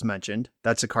Lost was mentioned.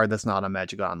 That's a card that's not on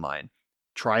Magic Online.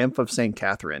 Triumph of St.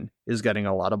 Catherine is getting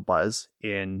a lot of buzz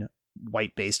in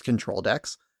white-based control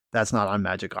decks. That's not on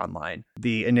Magic Online.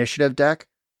 The Initiative deck,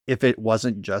 if it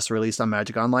wasn't just released on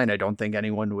Magic Online, I don't think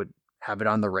anyone would have it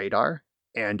on the radar.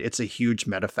 And it's a huge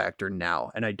meta factor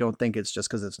now. And I don't think it's just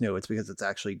because it's new. It's because it's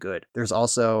actually good. There's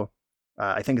also,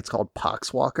 I think it's called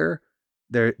Poxwalker.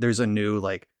 There's a new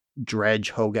like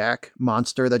Dredge Hogak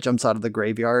monster that jumps out of the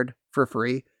graveyard for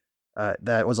free.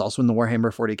 that was also in the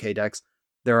Warhammer 40k decks.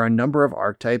 There are a number of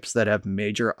archetypes that have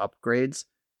major upgrades.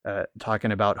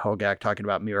 Talking about Hogak, talking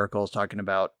about Miracles, talking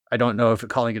about, I don't know if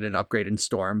calling it an upgrade in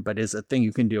Storm, but is a thing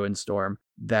you can do in Storm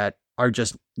that are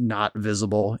just not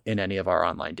visible in any of our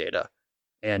online data.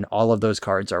 And all of those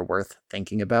cards are worth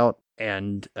thinking about.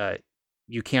 And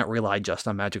you can't rely just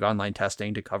on Magic Online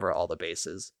testing to cover all the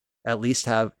bases. At least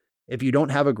if you don't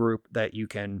have a group that you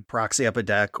can proxy up a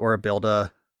deck or build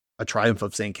a Triumph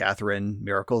of St. Catherine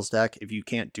Miracles deck, if you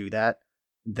can't do that,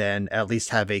 then at least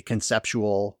have a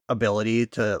conceptual ability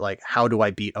to, like, how do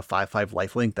I beat a 5/5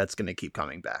 lifelink that's going to keep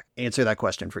coming back? Answer that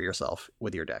question for yourself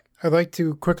with your deck. I'd like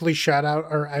to quickly shout out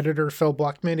our editor, Phil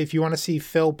Blackman. If you want to see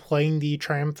Phil playing the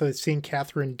Triumph of St.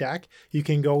 Catherine deck, you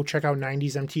can go check out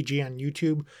 90s MTG on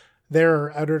YouTube.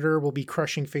 Their editor will be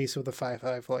crushing face with a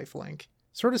 5/5 lifelink.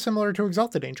 Sort of similar to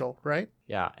Exalted Angel, right?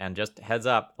 Yeah, and just heads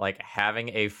up, like, having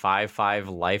a 5/5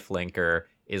 lifelinker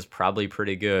is probably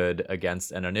pretty good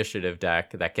against an initiative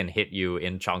deck that can hit you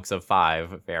in chunks of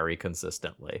 5 very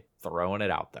consistently. Throwing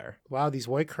it out there. Wow, these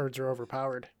white cards are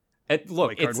overpowered.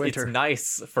 It's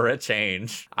nice for a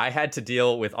change. I had to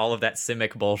deal with all of that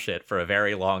Simic bullshit for a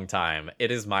very long time.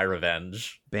 It is my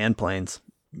revenge. Ban planes.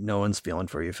 No one's feeling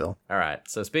for you, Phil. All right,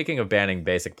 so speaking of banning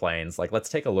basic planes, let's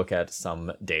take a look at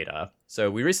some data. So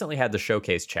we recently had the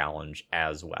Showcase Challenge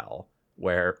as well,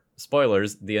 where,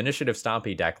 spoilers, the Initiative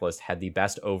Stompy decklist had the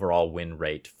best overall win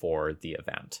rate for the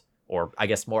event. Or, I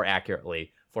guess more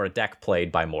accurately, for a deck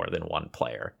played by more than one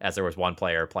player, as there was one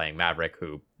player playing Maverick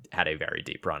who had a very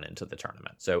deep run into the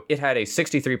tournament. So it had a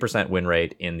 63% win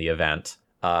rate in the event,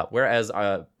 whereas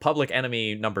Public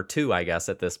Enemy number 2, I guess,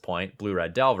 at this point, Blue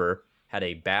Red Delver, had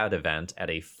a bad event at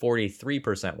a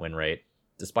 43% win rate,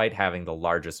 despite having the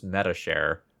largest meta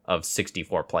share of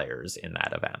 64 players in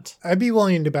that event. I'd be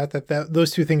willing to bet that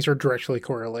those two things are directly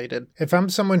correlated. If I'm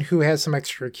someone who has some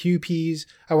extra QPs,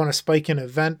 I want to spike an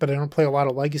event, but I don't play a lot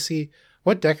of Legacy,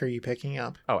 what deck are you picking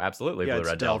up? Oh, absolutely, Blue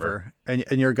Red Delver. And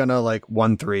you're going to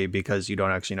 1/3 because you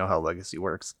don't actually know how Legacy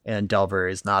works. And Delver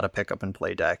is not a pick up and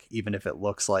play deck, even if it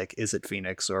looks like Is It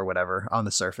Phoenix or whatever on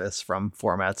the surface from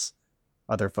formats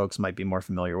other folks might be more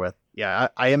familiar with. Yeah,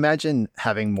 I imagine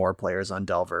having more players on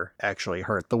Delver actually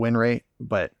hurt the win rate,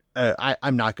 but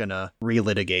I'm not going to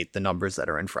relitigate the numbers that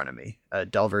are in front of me.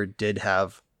 Delver did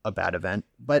have a bad event,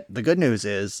 but the good news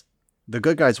is the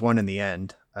good guys won in the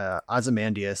end.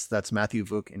 Ozymandias, that's Matthew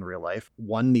Vuk in real life,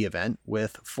 won the event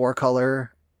with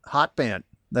 4-color Hot Bant.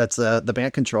 That's the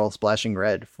Bant control splashing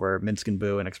red for Minsk and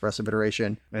Boo and Expressive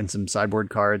Iteration and some sideboard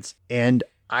cards. And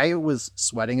I was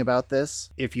sweating about this.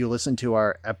 If you listen to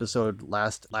our episode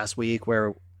last week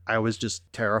where I was just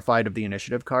terrified of the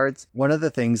initiative cards, one of the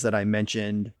things that I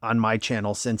mentioned on my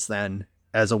channel since then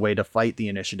as a way to fight the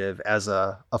initiative as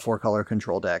a 4-color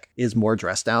control deck is more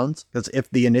dress downs. Because if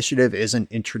the initiative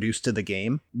isn't introduced to the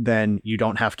game, then you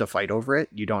don't have to fight over it.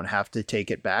 You don't have to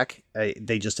take it back.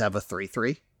 They just have a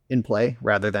 3/3. In play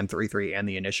rather than 3/3 and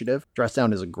the initiative. Dress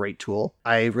down is a great tool.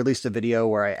 I released a video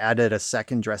where I added a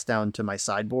second dress down to my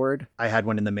sideboard. I had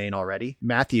one in the main already.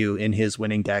 Matthew, in his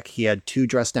winning deck, he had 2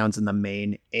 dress downs in the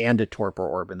main and a Torpor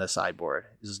Orb in the sideboard.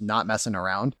 This is not messing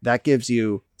around. That gives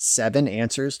you 7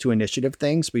 answers to initiative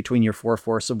things between your 4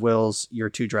 Force of Wills, your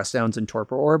 2 dress downs, and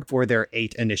Torpor Orb for their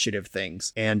 8 initiative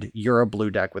things. And you're a blue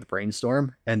deck with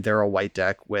Brainstorm, and they're a white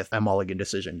deck with a mulligan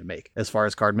decision to make. As far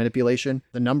as card manipulation,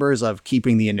 the numbers of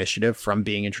keeping the initiative from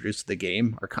being introduced to the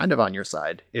game are kind of on your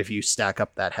side if you stack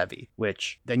up that heavy,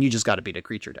 which then you just got to beat a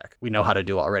creature deck. We know how to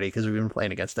do already because we've been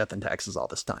playing against Death and Taxes all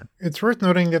this time. It's worth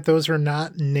noting that those are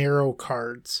not narrow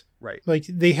cards. Right.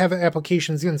 They have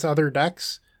applications against other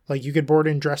decks. You could board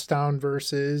in Dress Down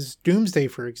versus Doomsday,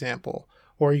 for example.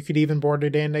 Or you could even board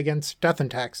it in against Death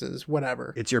and Taxes,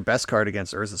 whatever. It's your best card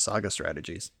against Urza Saga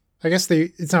strategies. I guess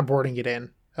it's not boarding it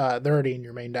in. They're already in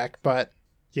your main deck, but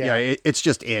yeah. Yeah, it's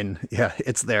just in. Yeah,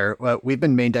 it's there. We've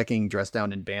been main decking Dress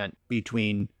Down and Bant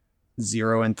between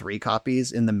 0 and 3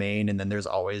 copies in the main, and then there's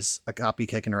always a copy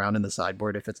kicking around in the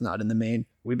sideboard if it's not in the main.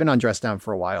 We've been on Dress Down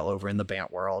for a while over in the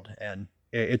Bant world, and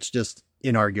it's just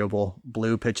inarguable.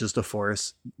 Blue pitches to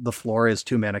force. The floor is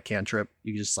 2 mana cantrip.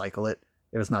 You just cycle it.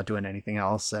 It was not doing anything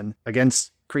else. And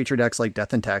against creature decks like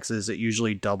Death and Taxes, it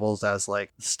usually doubles as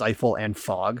Stifle and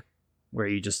Fog, where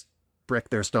you just brick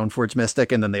their Stoneforge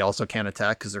Mystic and then they also can't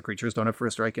attack because their creatures don't have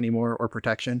first strike anymore or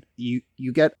protection. You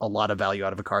get a lot of value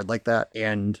out of a card like that.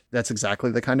 And that's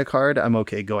exactly the kind of card I'm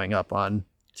okay going up on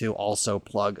to also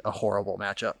plug a horrible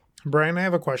matchup. Brian, I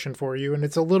have a question for you, and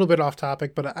it's a little bit off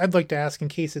topic, but I'd like to ask in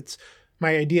case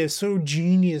my idea is so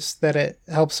genius that it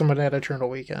helps someone at Eternal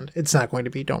Weekend. It's not going to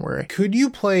be, don't worry. Could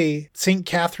you play St.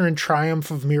 Catherine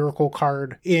Triumph of Miracle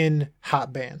card in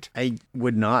Hot Bant? I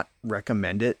would not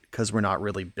recommend it because we're not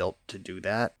really built to do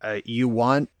that. You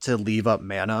want to leave up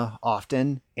mana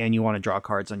often, and you want to draw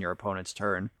cards on your opponent's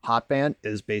turn. Hotbant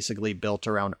is basically built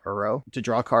around Uro to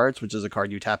draw cards, which is a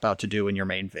card you tap out to do in your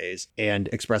main phase, and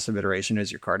Expressive Iteration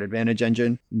is your card advantage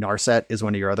engine. Narset is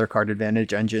one of your other card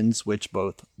advantage engines, which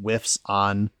both whiffs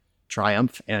on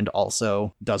Triumph and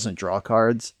also doesn't draw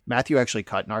cards. Matthew actually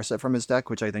cut Narset from his deck,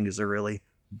 which I think is a really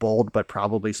bold but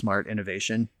probably smart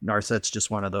innovation. Narset's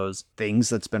just one of those things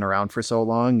that's been around for so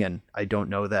long, and I don't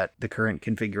know that the current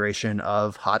configuration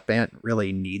of Hotbant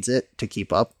really needs it to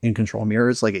keep up in control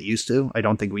mirrors like it used to. I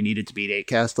don't think we needed to beat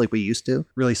 8-cast like we used to.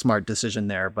 Really smart decision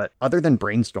there, but other than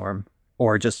Brainstorm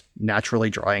or just naturally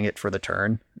drawing it for the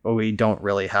turn, we don't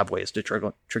really have ways to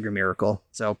trigger Miracle,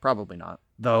 so probably not.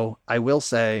 Though I will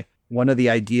say, one of the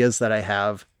ideas that I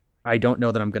have, I don't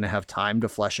know that I'm going to have time to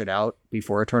flesh it out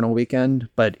before Eternal Weekend,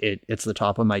 but it's the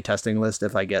top of my testing list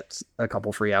if I get a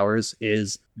couple free hours,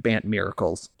 is Bant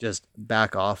Miracles. Just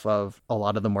back off of a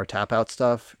lot of the more tap out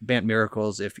stuff. Bant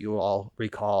Miracles, if you all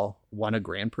recall, won a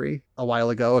Grand Prix a while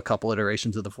ago, a couple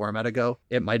iterations of the format ago.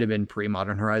 It might have been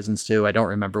pre-Modern Horizons too. I don't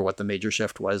remember what the major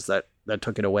shift was that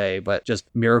took it away, but just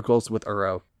Miracles with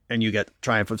Uro. And you get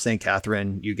Triumph of St.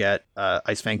 Catherine, you get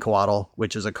Icefang Coatl,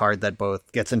 which is a card that both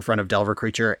gets in front of Delver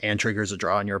Creature and triggers a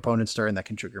draw on your opponent's turn that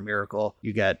can trigger Miracle.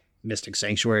 You get Mystic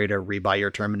Sanctuary to rebuy your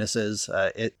Terminuses.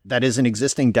 That is an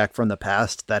existing deck from the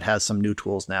past that has some new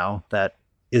tools now that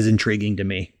is intriguing to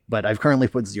me. But I've currently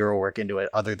put zero work into it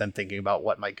other than thinking about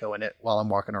what might go in it while I'm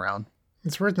walking around.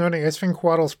 It's worth noting Icefang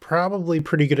Coatl's probably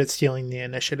pretty good at stealing the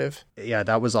initiative. Yeah,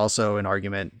 that was also an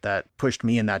argument that pushed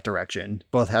me in that direction.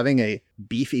 Both having a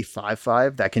beefy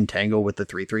 5/5 that can tangle with the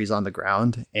 3/3s on the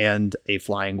ground and a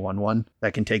flying 1/1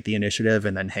 that can take the initiative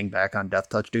and then hang back on Death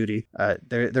Touch duty.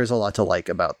 There's a lot to like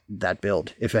about that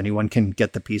build if anyone can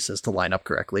get the pieces to line up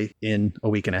correctly in a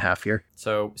week and a half here.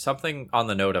 So something on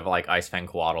the note of like Icefang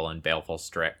Coatl and Baleful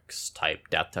Strix type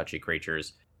Death Touchy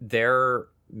creatures, they're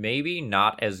maybe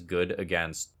not as good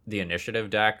against the initiative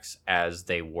decks as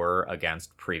they were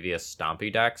against previous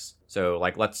Stompy decks. So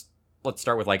like let's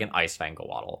start with like an Icefang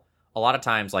Coatl. A lot of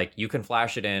times like you can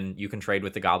flash it in, you can trade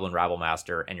with the Goblin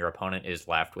Rabblemaster, and your opponent is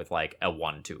left with like a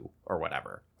 1/2 or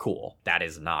whatever. Cool. That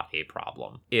is not a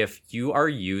problem. If you are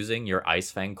using your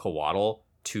Icefang Coatl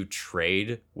to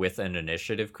trade with an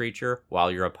initiative creature while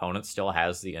your opponent still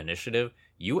has the initiative,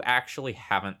 you actually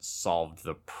haven't solved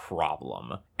the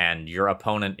problem. And your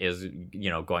opponent is,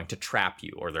 going to trap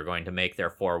you, or they're going to make their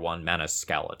 4/1 Menace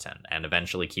Skeleton and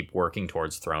eventually keep working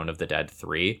towards Throne of the Dead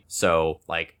 3. So,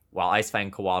 like, while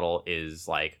Icefang Coatl is,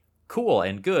 like, cool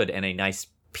and good and a nice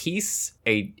piece,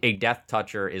 a Death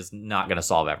Toucher is not going to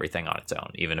solve everything on its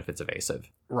own, even if it's evasive.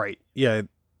 Right. Yeah.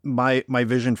 My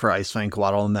vision for Icefang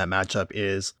Coatl in that matchup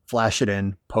is flash it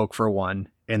in, poke for 1,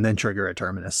 and then trigger a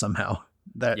Terminus somehow.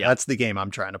 That's the game I'm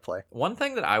trying to play. One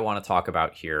thing that I want to talk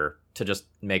about here to just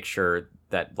make sure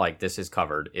that like this is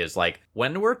covered is like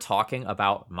when we're talking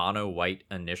about mono white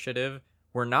initiative,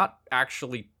 we're not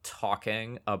actually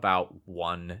talking about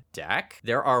one deck.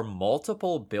 There are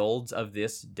multiple builds of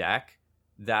this deck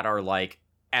that are like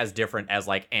as different as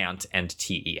like Ant and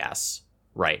TES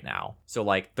right now. So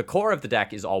like the core of the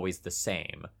deck is always the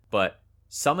same, but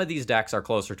some of these decks are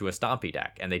closer to a Stompy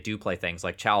deck, and they do play things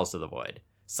like Chalice of the Void.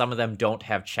 Some of them don't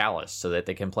have Chalice, so that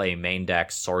they can play main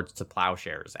deck Swords to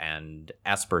Plowshares and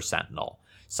Esper Sentinel.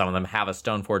 Some of them have a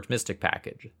Stoneforge Mystic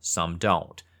package. Some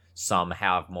don't. Some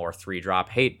have more 3-drop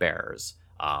Hate Bearers,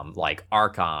 like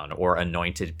Archon or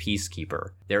Anointed Peacekeeper.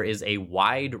 There is a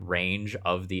wide range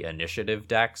of the initiative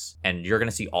decks, and you're going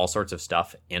to see all sorts of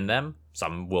stuff in them.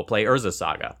 Some will play Urza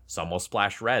Saga. Some will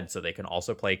splash red, so they can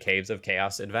also play Caves of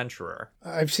Chaos Adventurer.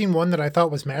 I've seen one that I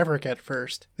thought was Maverick at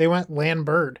first. They went Land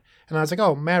Bird, and I was like,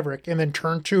 oh, Maverick. And then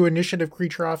turn 2 initiative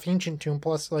creature off Ancient Tomb.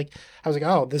 Plus, like, I was like,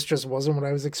 oh, this just wasn't what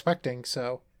I was expecting.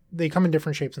 So they come in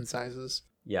different shapes and sizes.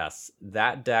 Yes,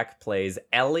 that deck plays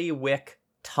Eliwick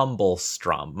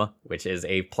Tumblestrum, which is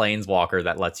a planeswalker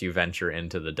that lets you venture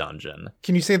into the dungeon.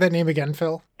 Can you say that name again,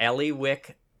 Phil?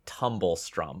 Eliwick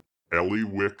Tumblestrum.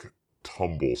 Eliwick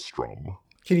Tumblestrum.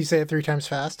 Can you say it 3 times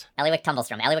fast? Eliwick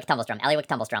Tumblestrum, Eliwick Tumblestrum, Eliwick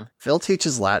Tumblestrum. Phil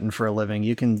teaches Latin for a living.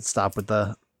 You can stop with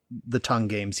the tongue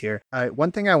games here.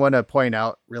 One thing I want to point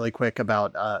out really quick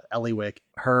about Eliwick,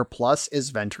 her plus is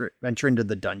venture into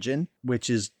the dungeon, which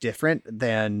is different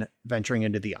than venturing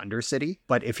into the Undercity.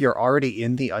 But if you're already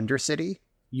in the Undercity,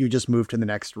 you just move to the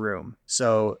next room.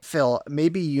 So, Phil,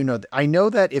 maybe I know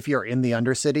that if you're in the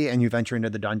Undercity and you venture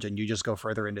into the dungeon, you just go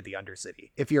further into the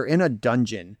Undercity. If you're in a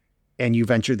dungeon and you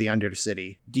venture the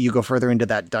Undercity. Do you go further into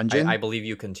that dungeon? I believe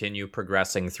you continue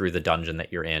progressing through the dungeon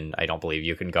that you're in. I don't believe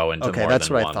you can go into more that's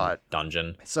than what I one thought.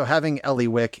 dungeon. So having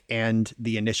Eliwick and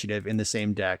the Initiative in the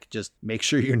same deck, just make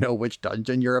sure you know which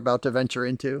dungeon you're about to venture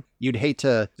into. You'd hate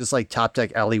to just like top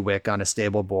deck Eliwick on a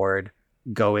stable board,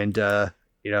 go into,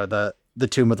 the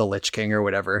Tomb of the Lich King or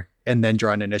whatever, and then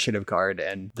draw an Initiative card,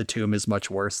 and the Tomb is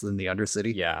much worse than the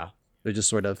Undercity. Yeah. They just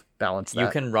sort of balance that. You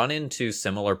can run into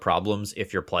similar problems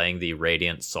if you're playing the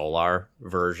Radiant Solar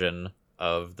version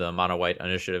of the mono white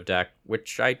initiative deck,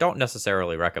 which I don't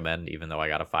necessarily recommend, even though I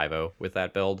got a 5-0 with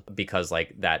that build, because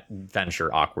like that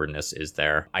venture awkwardness is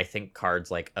there. I think cards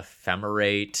like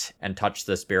Ephemerate and Touch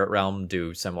the Spirit Realm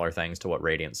do similar things to what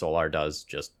Radiant Solar does,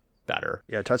 just better.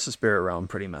 Yeah, Touch the Spirit Realm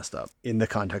pretty messed up in the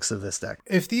context of this deck.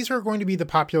 If these are going to be the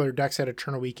popular decks at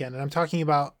Eternal Weekend, and I'm talking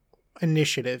about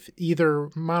Initiative, either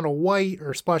mono white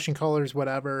or splashing colors,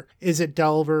 whatever, is it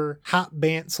Delver, Hot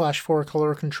Bant /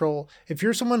 4-color control? If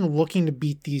you're someone looking to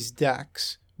beat these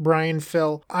decks, Brian,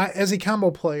 Phil, as a combo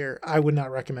player, I would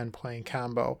not recommend playing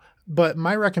combo. But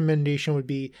my recommendation would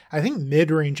be, I think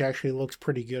mid-range actually looks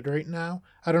pretty good right now.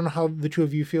 I don't know how the two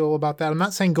of you feel about that. I'm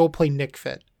not saying go play Nick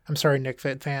Fit. I'm sorry, Nick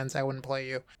Fit fans, I wouldn't play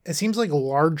you. It seems like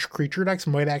large creature decks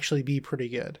might actually be pretty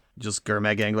good. Just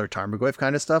Gurmag Angler Tarmogoyf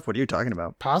kind of stuff? What are you talking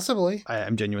about? Possibly.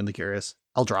 I'm genuinely curious.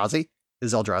 Eldrazi?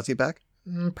 Is Eldrazi back?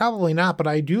 Probably not, but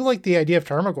I do like the idea of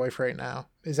Tarmogoyf right now.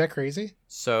 Is that crazy?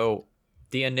 So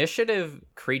the initiative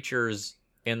creatures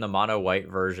in the mono white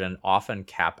version often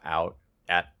cap out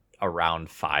at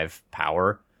around 5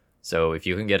 power. So if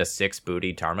you can get a 6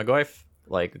 booty Tarmogoyf,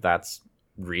 like that's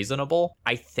reasonable.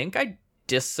 I think I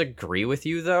disagree with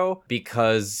you though,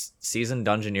 because Seasoned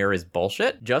Dungeoneer is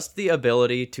bullshit. Just the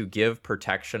ability to give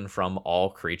protection from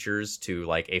all creatures to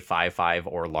like a 5/5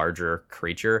 or larger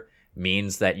creature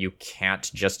means that you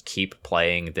can't just keep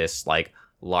playing this like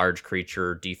large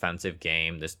creature defensive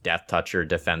game, this Death Toucher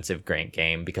defensive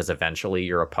game, because eventually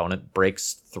your opponent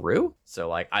breaks through. So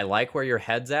like I like where your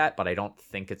head's at, but I don't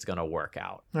think it's gonna work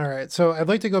out. All right, so I'd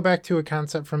like to go back to a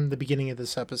concept from the beginning of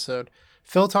this episode.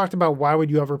 Phil talked about why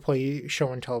would you ever play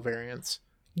show and tell variants.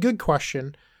 Good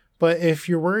question, but if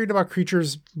you're worried about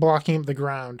creatures blocking up the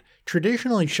ground,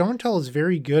 traditionally show and tell is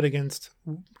very good against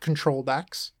control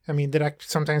decks. I mean, the deck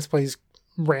sometimes plays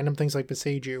random things like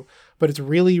Beseiju, but it's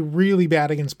really, really bad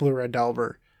against Blue-Red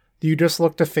Delver. Do you just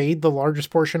look to fade the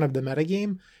largest portion of the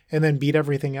metagame and then beat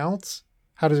everything else?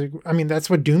 How does it, I mean, that's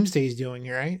what Doomsday is doing,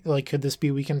 right? Like, could this be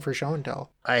a weekend for show and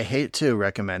tell? I hate to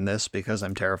recommend this because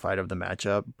I'm terrified of the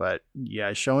matchup, but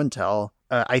yeah, show and tell.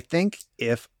 I think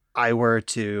if I were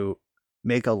to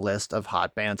make a list of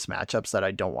hot bants matchups that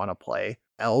I don't want to play,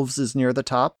 Elves is near the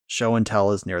top, show and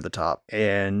tell is near the top,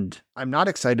 and I'm not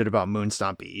excited about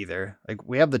Moonstompy either. Like,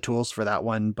 we have the tools for that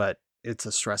one, but it's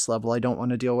a stress level I don't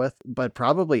want to deal with. But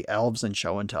probably Elves and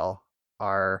show and tell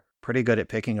are pretty good at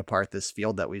picking apart this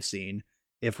field that we've seen.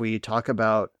 If we talk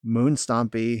about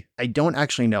Moonstompy, I don't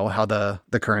actually know how the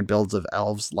current builds of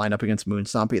Elves line up against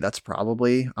Moonstompy. That's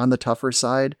probably on the tougher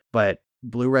side, but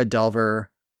Blue-Red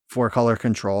Delver, 4-color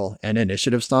control, and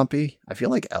Initiative Stompy, I feel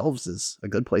like Elves is a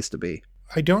good place to be.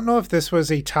 I don't know if this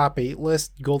was a top 8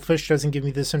 list. Goldfish doesn't give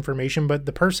me this information, but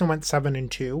the person went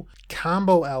 7-2.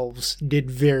 Combo Elves did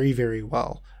very, very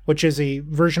well, which is a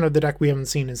version of the deck we haven't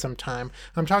seen in some time.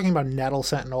 I'm talking about Nettle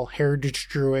Sentinel, Heritage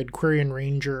Druid, Quirion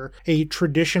Ranger, a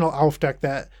traditional elf deck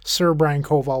that Sir Brian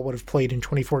Koval would have played in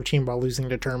 2014 while losing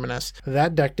to Terminus.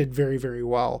 That deck did very, very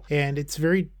well, and it's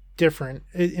very different.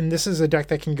 And this is a deck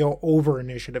that can go over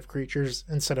initiative creatures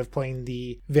instead of playing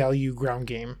the value ground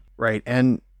game. Right,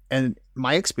 and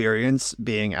my experience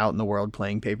being out in the world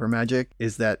playing Paper Magic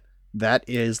is that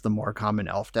is the more common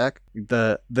elf deck.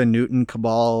 The Newton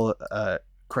Cabal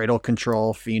Cradle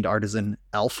Control Fiend Artisan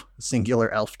Elf,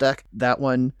 singular elf deck. That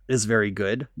one is very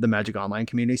good. The Magic Online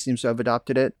community seems to have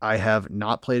adopted it. I have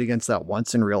not played against that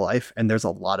once in real life, and there's a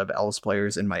lot of Elves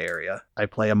players in my area. I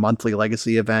play a monthly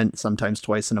Legacy event, sometimes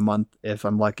twice in a month if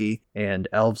I'm lucky, and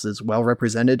Elves is well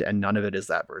represented, and none of it is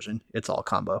that version. It's all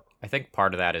combo. I think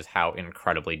part of that is how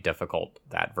incredibly difficult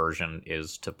that version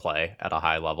is to play at a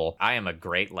high level. I am a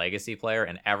great Legacy player,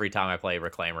 and every time I play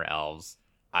Reclaimer Elves,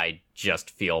 I just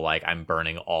feel like I'm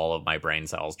burning all of my brain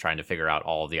cells trying to figure out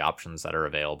all of the options that are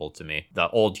available to me. The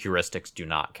old heuristics do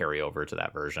not carry over to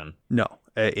that version. No,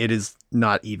 it is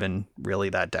not even really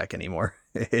that deck anymore.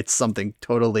 It's something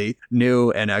totally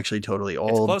new and actually totally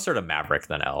old. It's closer to Maverick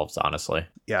than Elves, honestly.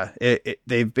 Yeah,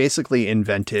 they've basically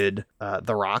invented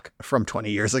the Rock from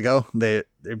 20 years ago.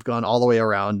 They've gone all the way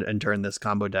around and turned this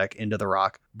combo deck into the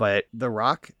Rock. But the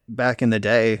Rock back in the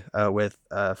day with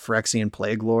Phyrexian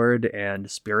Plague Lord and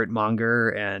Spirit Monger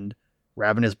and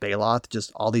Ravenous Baloth,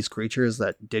 just all these creatures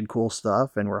that did cool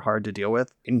stuff and were hard to deal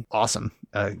with. And awesome.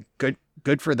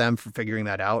 Good for them for figuring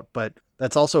that out. But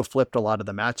that's also flipped a lot of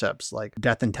the matchups. Like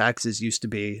Death and Taxes used to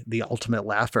be the ultimate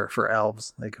laugher for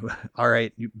elves. Like, all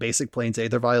right, you basic Plains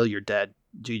Aether Vial, you're dead.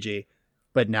 GG.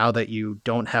 But now that you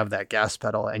don't have that gas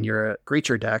pedal and you're a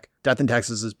creature deck, Death and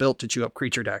Taxes is built to chew up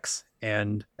creature decks.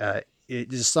 And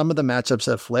some of the matchups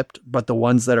have flipped, but the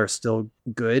ones that are still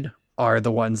good are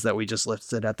the ones that we just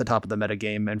listed at the top of the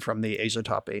metagame and from the Asia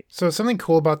top 8. So something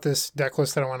cool about this deck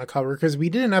list that I want to cover, because we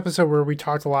did an episode where we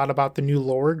talked a lot about the new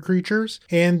lowered creatures,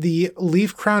 and the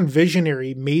Leaf Crown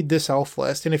Visionary made this elf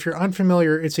list. And if you're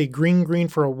unfamiliar, it's a green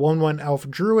for a 1/1 elf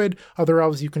druid. Other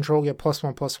elves you control get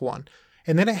 +1/+1.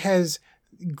 And then it has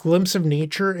Glimpse of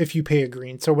Nature if you pay a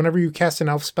green. So whenever you cast an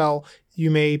elf spell,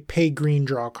 you may pay green,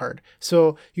 draw a card.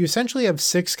 So you essentially have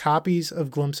 6 copies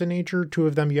of Glimpse of Nature. 2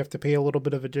 of them you have to pay a little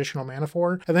bit of additional mana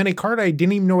for. And then a card I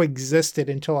didn't even know existed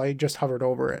until I just hovered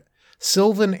over it.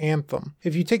 Sylvan Anthem.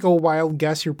 If you take a wild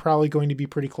guess, you're probably going to be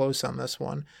pretty close on this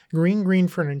one. Green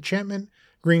for an enchantment.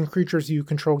 Green creatures you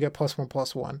control get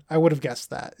 +1/+1. I would have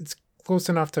guessed that. It's close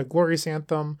enough to Glorious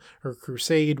Anthem or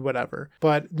Crusade, whatever.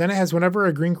 But then it has whenever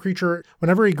a green creature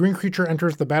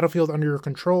enters the battlefield under your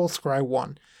control, scry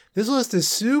 1. This list is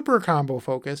super combo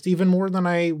focused, even more than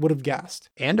I would have guessed.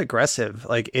 And aggressive.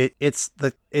 Like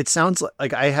it sounds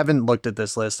like I haven't looked at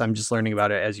this list. I'm just learning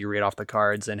about it as you read off the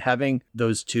cards, and having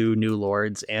those 2 new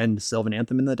lords and Sylvan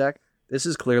Anthem in the deck. This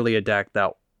is clearly a deck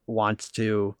that wants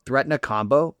to threaten a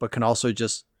combo, but can also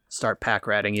just start pack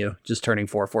ratting you, just turning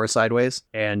 4/4 sideways,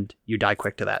 and you die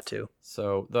quick to that too.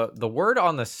 So the word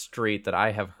on the street that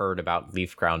I have heard about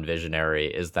Leaf Crown Visionary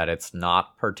is that it's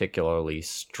not particularly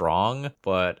strong,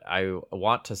 but I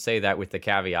want to say that with the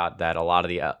caveat that a lot of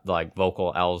the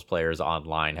vocal elves players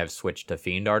online have switched to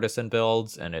Fiend Artisan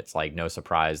builds, and it's like no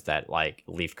surprise that like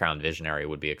Leaf Crown Visionary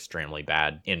would be extremely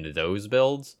bad into those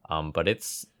builds. But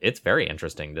it's very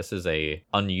interesting. This is a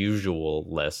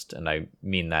unusual list, and I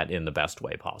mean that in the best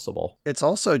way possible. It's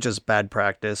also just bad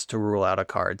practice to rule out a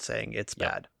card saying it's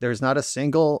bad. There's not a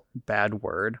single bad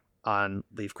word on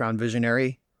Leaf Crown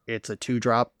Visionary. It's a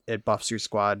 2-drop. It buffs your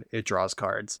squad. It draws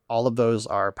cards. All of those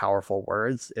are powerful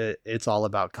words. It's all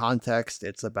about context.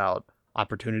 It's about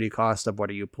opportunity cost of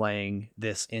what are you playing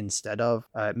this instead of.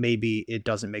 Maybe it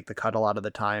doesn't make the cut a lot of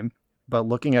the time, but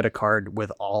looking at a card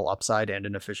with all upside and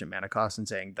an efficient mana cost and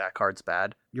saying that card's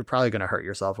bad, you're probably going to hurt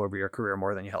yourself over your career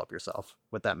more than you help yourself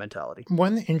with that mentality.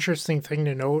 One interesting thing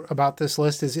to note about this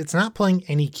list is it's not playing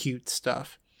any cute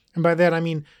stuff. And by that, I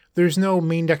mean, there's no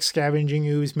main deck Scavenging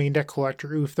Ooze, main deck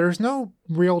Collector Oof. There's no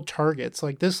real targets.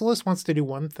 Like, this list wants to do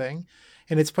one thing,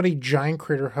 and it's put a giant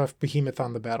Craterhoof Behemoth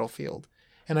on the battlefield.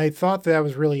 And I thought that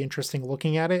was really interesting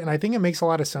looking at it, and I think it makes a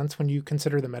lot of sense when you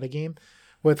consider the metagame,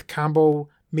 with combo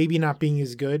maybe not being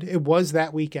as good. It was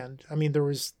that weekend. I mean, there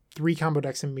was 3 combo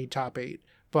decks in made top 8,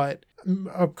 but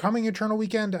upcoming Eternal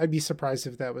Weekend, I'd be surprised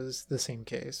if that was the same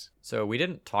case. So we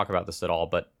didn't talk about this at all,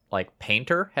 but like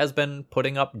Painter has been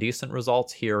putting up decent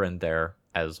results here and there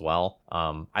as well.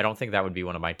 I don't think that would be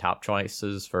one of my top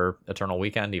choices for Eternal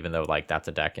Weekend, even though like that's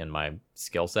a deck in my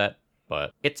skill set,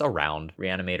 but it's around.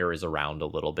 Reanimator is around a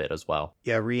little bit as well.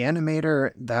 Yeah,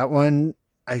 Reanimator, that one,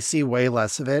 I see way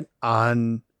less of it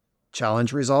on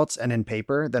challenge results and in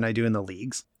paper than I do in the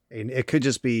leagues. And it could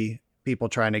just be people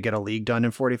trying to get a league done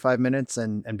in 45 minutes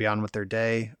and be on with their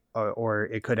day, or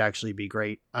it could actually be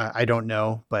great. I don't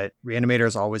know, but Reanimator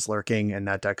is always lurking, and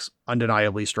that deck's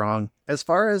undeniably strong. As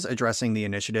far as addressing the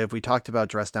initiative, we talked about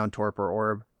Dress Down Torpor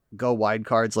Orb. Go wide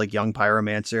cards like Young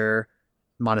Pyromancer,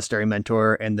 Monastery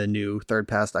Mentor, and the new Third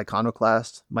Past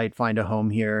Iconoclast might find a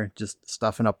home here, just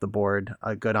stuffing up the board.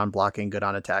 Good on blocking, good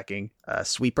on attacking.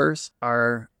 Sweepers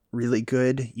are really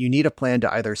good. You need a plan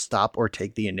to either stop or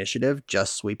take the initiative.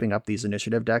 Just sweeping up these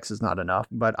initiative decks is not enough,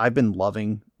 but I've been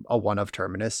loving a one of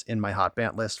Terminus in my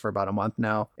hotband list for about a month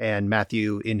now, and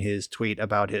Matthew in his tweet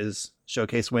about his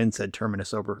showcase win said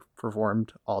Terminus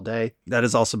overperformed all day. That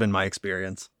has also been my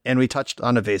experience. And we touched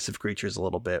on evasive creatures a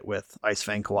little bit with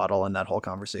Icefang Coatl and that whole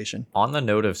conversation. On the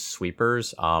note of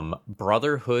sweepers,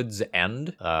 Brotherhood's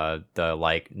End, the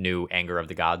like new Anger of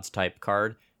the Gods type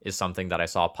card, is something that I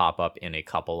saw pop up in a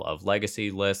couple of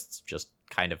legacy lists. Just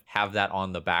kind of have that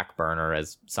on the back burner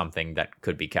as something that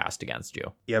could be cast against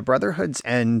you. Yeah, Brotherhood's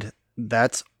End,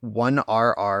 that's 1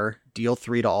 RR, deal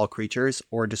 3 to all creatures,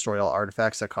 or destroy all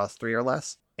artifacts that cost 3 or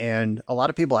less. And a lot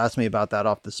of people ask me about that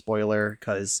off the spoiler,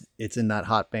 because it's in that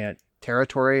hotband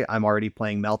territory. I'm already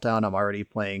playing Meltdown. I'm already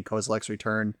playing Kozilek's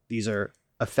Return. These are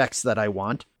effects that I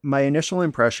want. My initial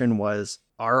impression was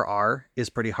RR is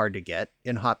pretty hard to get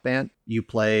in hotband. You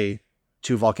play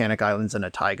 2 volcanic islands and a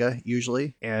taiga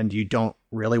usually, and you don't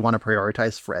really want to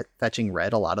prioritize fetching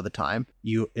red a lot of the time.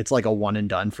 It's like a one and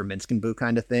done for Minsc and Boo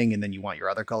kind of thing, and then you want your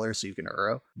other colors so you can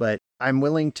Uro. But I'm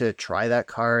willing to try that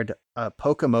card.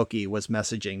 Pokemoki was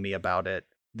messaging me about it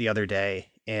the other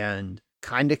day and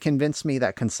kind of convinced me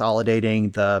that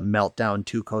consolidating the Meltdown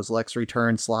 2 Kozilek's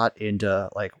Return slot into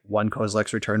like 1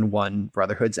 Kozilek's Return, 1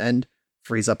 Brotherhood's End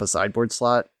frees up a sideboard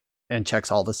slot and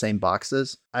checks all the same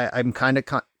boxes. I'm kind of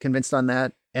convinced on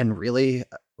that. And really,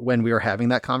 when we were having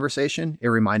that conversation, it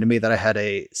reminded me that I had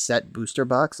a set booster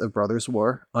box of Brothers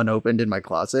War unopened in my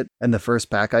closet. And the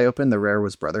first pack I opened, the rare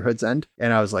was Brotherhood's End.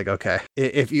 And I was like, okay,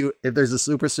 if there's a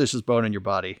superstitious bone in your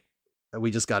body, we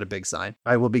just got a big sign.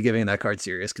 I will be giving that card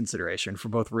serious consideration for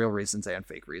both real reasons and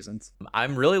fake reasons.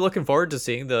 I'm really looking forward to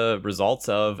seeing the results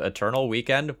of Eternal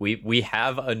Weekend. We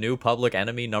have a new public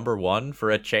enemy number 1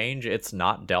 for a change. It's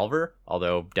not Delver,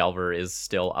 although Delver is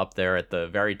still up there at the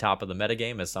very top of the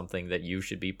metagame as something that you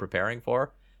should be preparing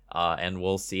for. And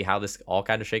we'll see how this all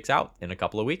kind of shakes out in a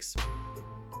couple of weeks.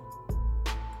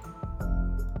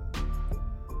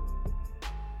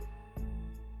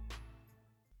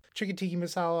 Chicken Tiki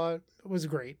Masala was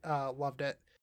great. Loved it.